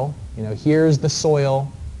soil. Here's the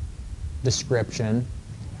soil description.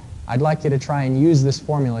 I'd like you to try and use this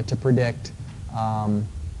formula to predict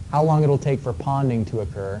how long it'll take for ponding to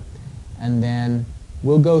occur, and then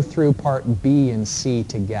we'll go through part B and C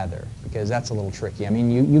together because that's a little tricky. I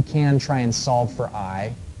mean, you can try and solve for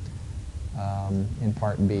I in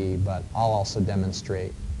part B, but I'll also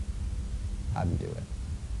demonstrate how to do it.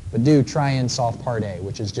 But do try and solve part A,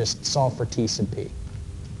 which is just solve for T sub P.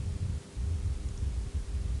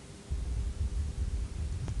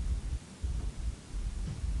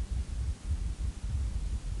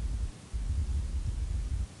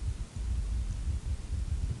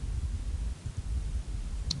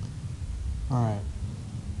 All right.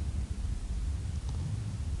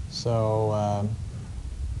 So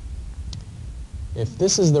if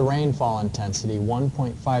this is the rainfall intensity,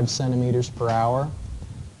 1.5 centimeters per hour,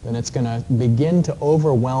 then it's going to begin to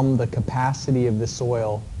overwhelm the capacity of the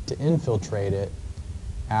soil to infiltrate it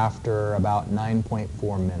after about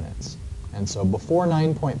 9.4 minutes. And so before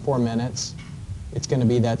 9.4 minutes, it's going to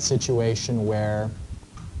be that situation where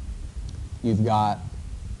you've got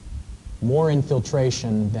more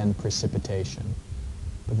infiltration than precipitation.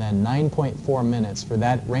 But then 9.4 minutes for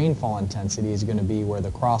that rainfall intensity is going to be where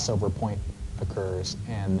the crossover point occurs,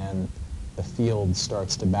 and then the field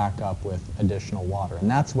starts to back up with additional water. And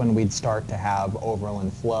that's when we'd start to have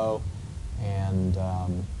overland flow and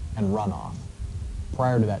runoff.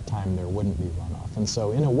 Prior to that time, there wouldn't be runoff. And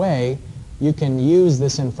so in a way, you can use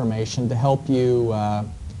this information to help you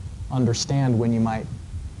understand when you might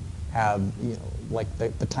have, you know, like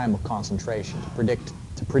the time of concentration, to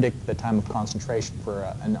predict the time of concentration for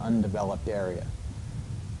an undeveloped area.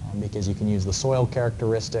 Because you can use the soil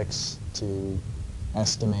characteristics to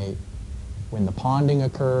estimate when the ponding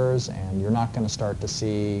occurs, and you're not going to start to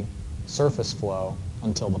see surface flow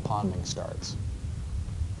until the ponding starts.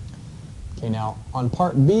 Okay, now on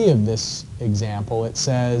part B of this example, it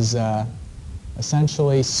says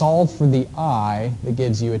essentially solve for the I that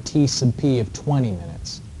gives you a T sub P of 20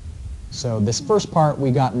 minutes. So this first part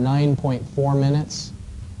we got 9.4 minutes,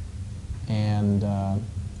 and I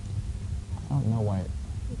don't know why.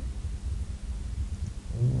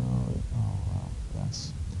 Oh, well,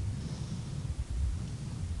 that's...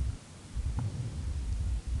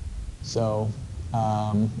 So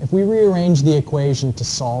if we rearrange the equation to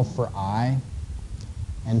solve for I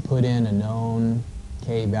and put in a known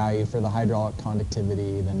K value for the hydraulic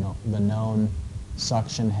conductivity, the known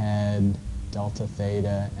suction head, delta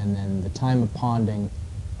theta, and then the time of ponding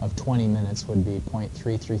of 20 minutes would be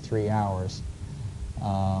 0.333 hours.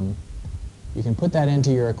 You can put that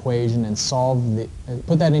into your equation and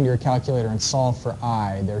put that into your calculator and solve for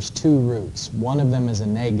I. There's two roots. One of them is a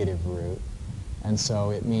negative root, and so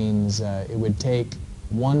it means it would take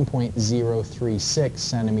 1.036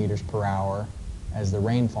 centimeters per hour as the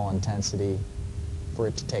rainfall intensity for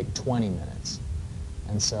it to take 20 minutes.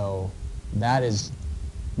 And so that is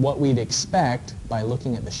what we'd expect by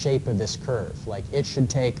looking at the shape of this curve. Like, it should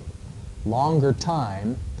take longer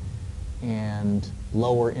time and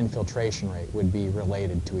lower infiltration rate would be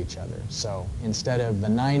related to each other. So instead of the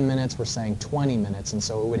 9 minutes, we're saying 20 minutes, and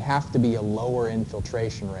so it would have to be a lower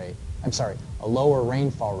infiltration rate. I'm sorry, a lower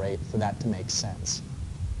rainfall rate for that to make sense.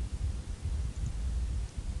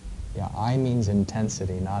 Yeah, I means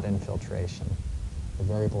intensity, not infiltration. The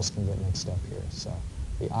variables can get mixed up here. So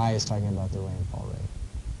the I is talking about the rainfall rate.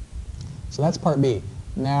 So that's part B.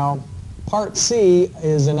 Now, part C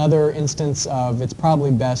is another instance of it's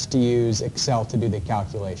probably best to use Excel to do the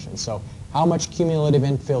calculation. So how much cumulative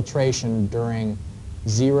infiltration during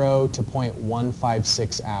 0 to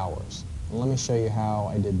 0.156 hours? And let me show you how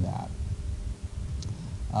I did that.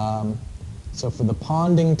 So for the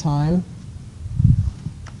ponding time,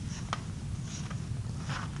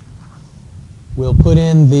 we'll put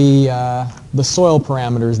in the soil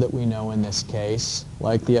parameters that we know in this case,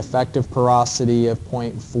 like the effective porosity of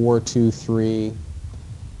 0.423,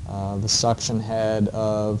 the suction head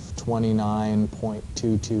of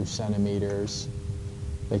 29.22 centimeters.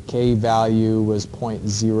 The K value was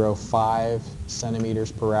 0.05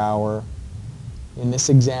 centimeters per hour. In this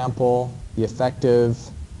example, the effective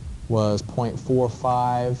was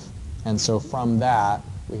 0.45, and so from that,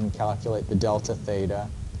 we can calculate the delta theta.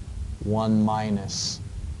 1 minus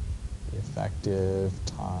the effective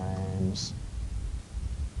times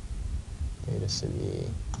theta sub E.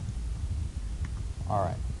 All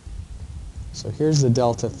right. So here's the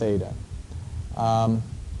delta theta.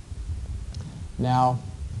 Now,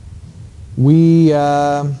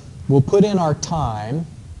 we'll put in our time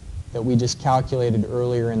that we just calculated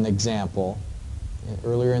earlier in the example.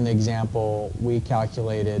 Earlier in the example, we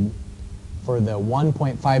calculated for the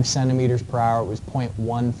 1.5 centimeters per hour, it was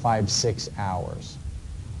 0.156 hours.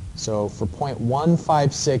 So for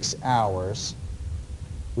 0.156 hours,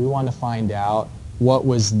 we want to find out what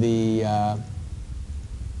was the,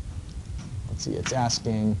 let's see, it's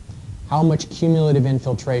asking how much cumulative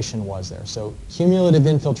infiltration was there. So cumulative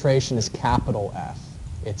infiltration is capital F.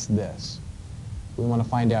 It's this. We want to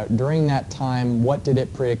find out during that time, what did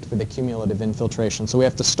it predict for the cumulative infiltration? So we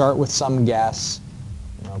have to start with some guess.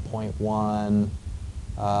 0.1.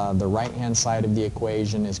 The right-hand side of the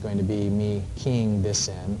equation is going to be me keying this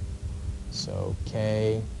in. So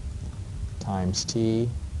K times T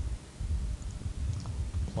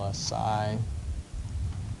plus psi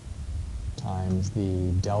times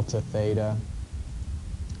the delta theta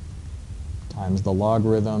times the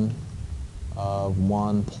logarithm of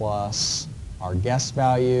 1 plus our guess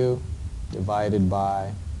value divided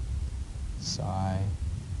by psi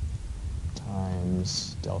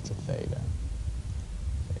times delta theta.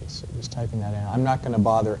 Okay, so just typing that in. I'm not going to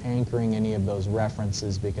bother anchoring any of those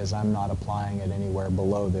references because I'm not applying it anywhere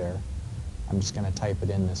below there. I'm just going to type it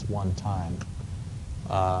in this one time.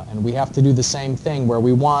 And we have to do the same thing where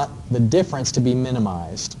we want the difference to be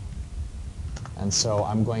minimized. And so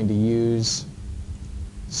I'm going to use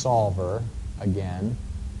solver again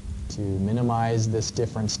to minimize this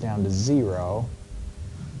difference down to 0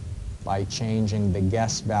 by changing the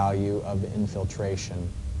guess value of the infiltration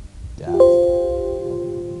depth.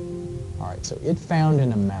 All right, so it found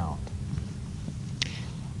an amount.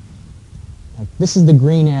 Now, this is the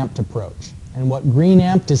green amped approach. And what green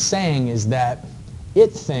amped is saying is that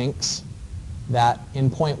it thinks that in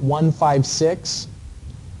 0.156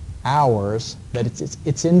 hours that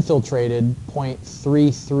it's infiltrated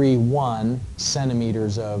 0.331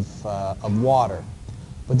 centimeters of water.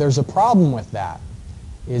 But there's a problem with that,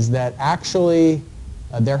 is that actually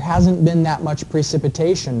there hasn't been that much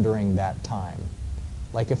precipitation during that time.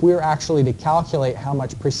 Like if we were actually to calculate how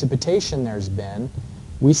much precipitation there's been,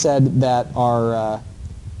 we said that our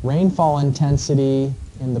rainfall intensity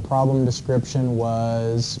in the problem description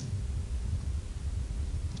was,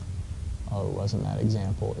 oh, it wasn't that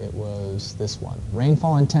example, it was this one.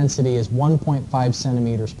 Rainfall intensity is 1.5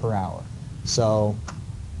 centimeters per hour. So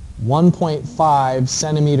 1.5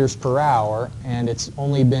 centimeters per hour, and it's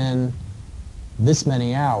only been this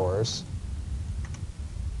many hours.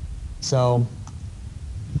 So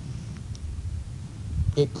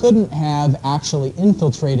it couldn't have actually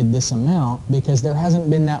infiltrated this amount because there hasn't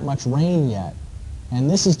been that much rain yet. And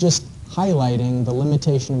this is just highlighting the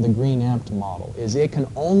limitation of the green amped model, is it can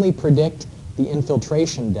only predict the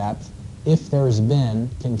infiltration depth if there's been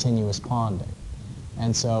continuous ponding.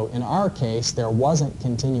 And so in our case, there wasn't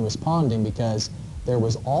continuous ponding because there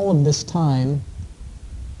was all of this time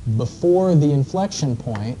before the inflection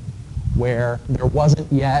point where there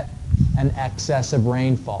wasn't yet an excess of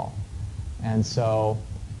rainfall. And so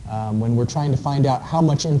when we're trying to find out how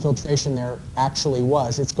much infiltration there actually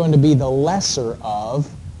was, it's going to be the lesser of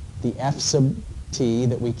the F sub t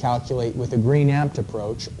that we calculate with a green amped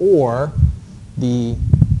approach, or the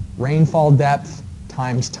rainfall depth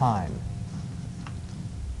times time.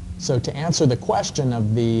 So to answer the question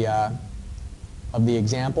of the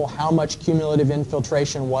example, how much cumulative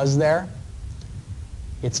infiltration was there?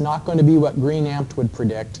 It's not going to be what green amped would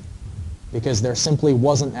predict because there simply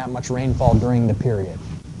wasn't that much rainfall during the period.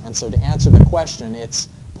 And so to answer the question, it's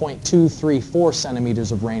 0.234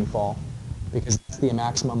 centimeters of rainfall because that's the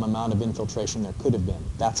maximum amount of infiltration there could have been.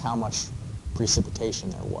 That's how much precipitation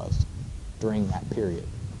there was during that period.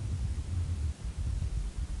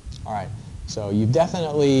 All right, so you've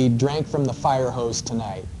definitely drank from the fire hose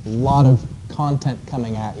tonight. A lot of content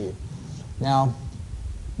coming at you. Now,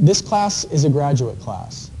 this class is a graduate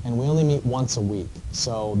class, and we only meet once a week.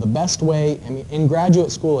 So the best way, I mean, in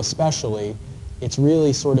graduate school especially, it's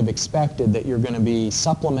really sort of expected that you're going to be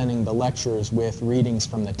supplementing the lectures with readings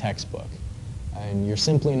from the textbook. And you're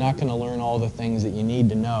simply not going to learn all the things that you need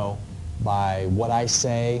to know by what I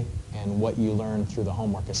say and what you learn through the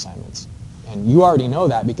homework assignments. And you already know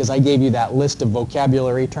that because I gave you that list of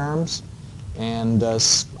vocabulary terms. And I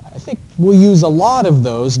think we'll use a lot of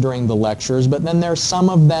those during the lectures, but then there's some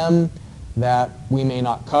of them that we may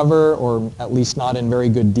not cover, or at least not in very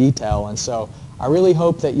good detail. And so I really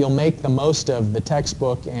hope that you'll make the most of the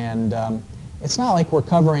textbook, and it's not like we're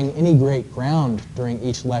covering any great ground during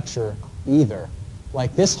each lecture either.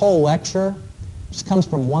 Like this whole lecture just comes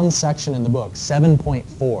from one section in the book,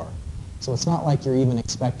 7.4. So it's not like you're even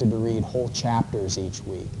expected to read whole chapters each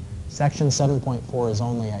week. Section 7.4 is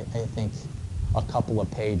only, I think, a couple of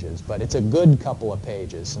pages, but it's a good couple of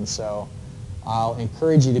pages. And so I'll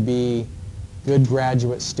encourage you to be good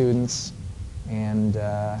graduate students and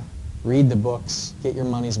read the books, get your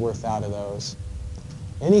money's worth out of those.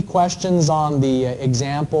 Any questions on the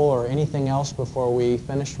example or anything else before we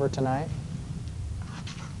finish for tonight?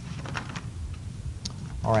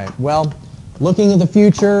 All right, well, looking at the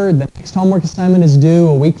future, the next homework assignment is due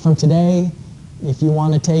a week from today. If you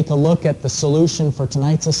want to take a look at the solution for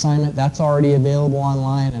tonight's assignment, that's already available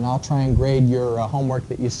online, and I'll try and grade your homework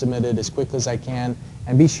that you submitted as quickly as I can.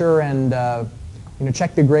 And be sure and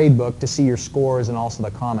check the grade book to see your scores and also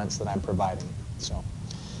the comments that I'm providing. So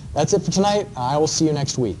that's it for tonight. I will see you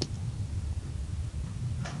next week.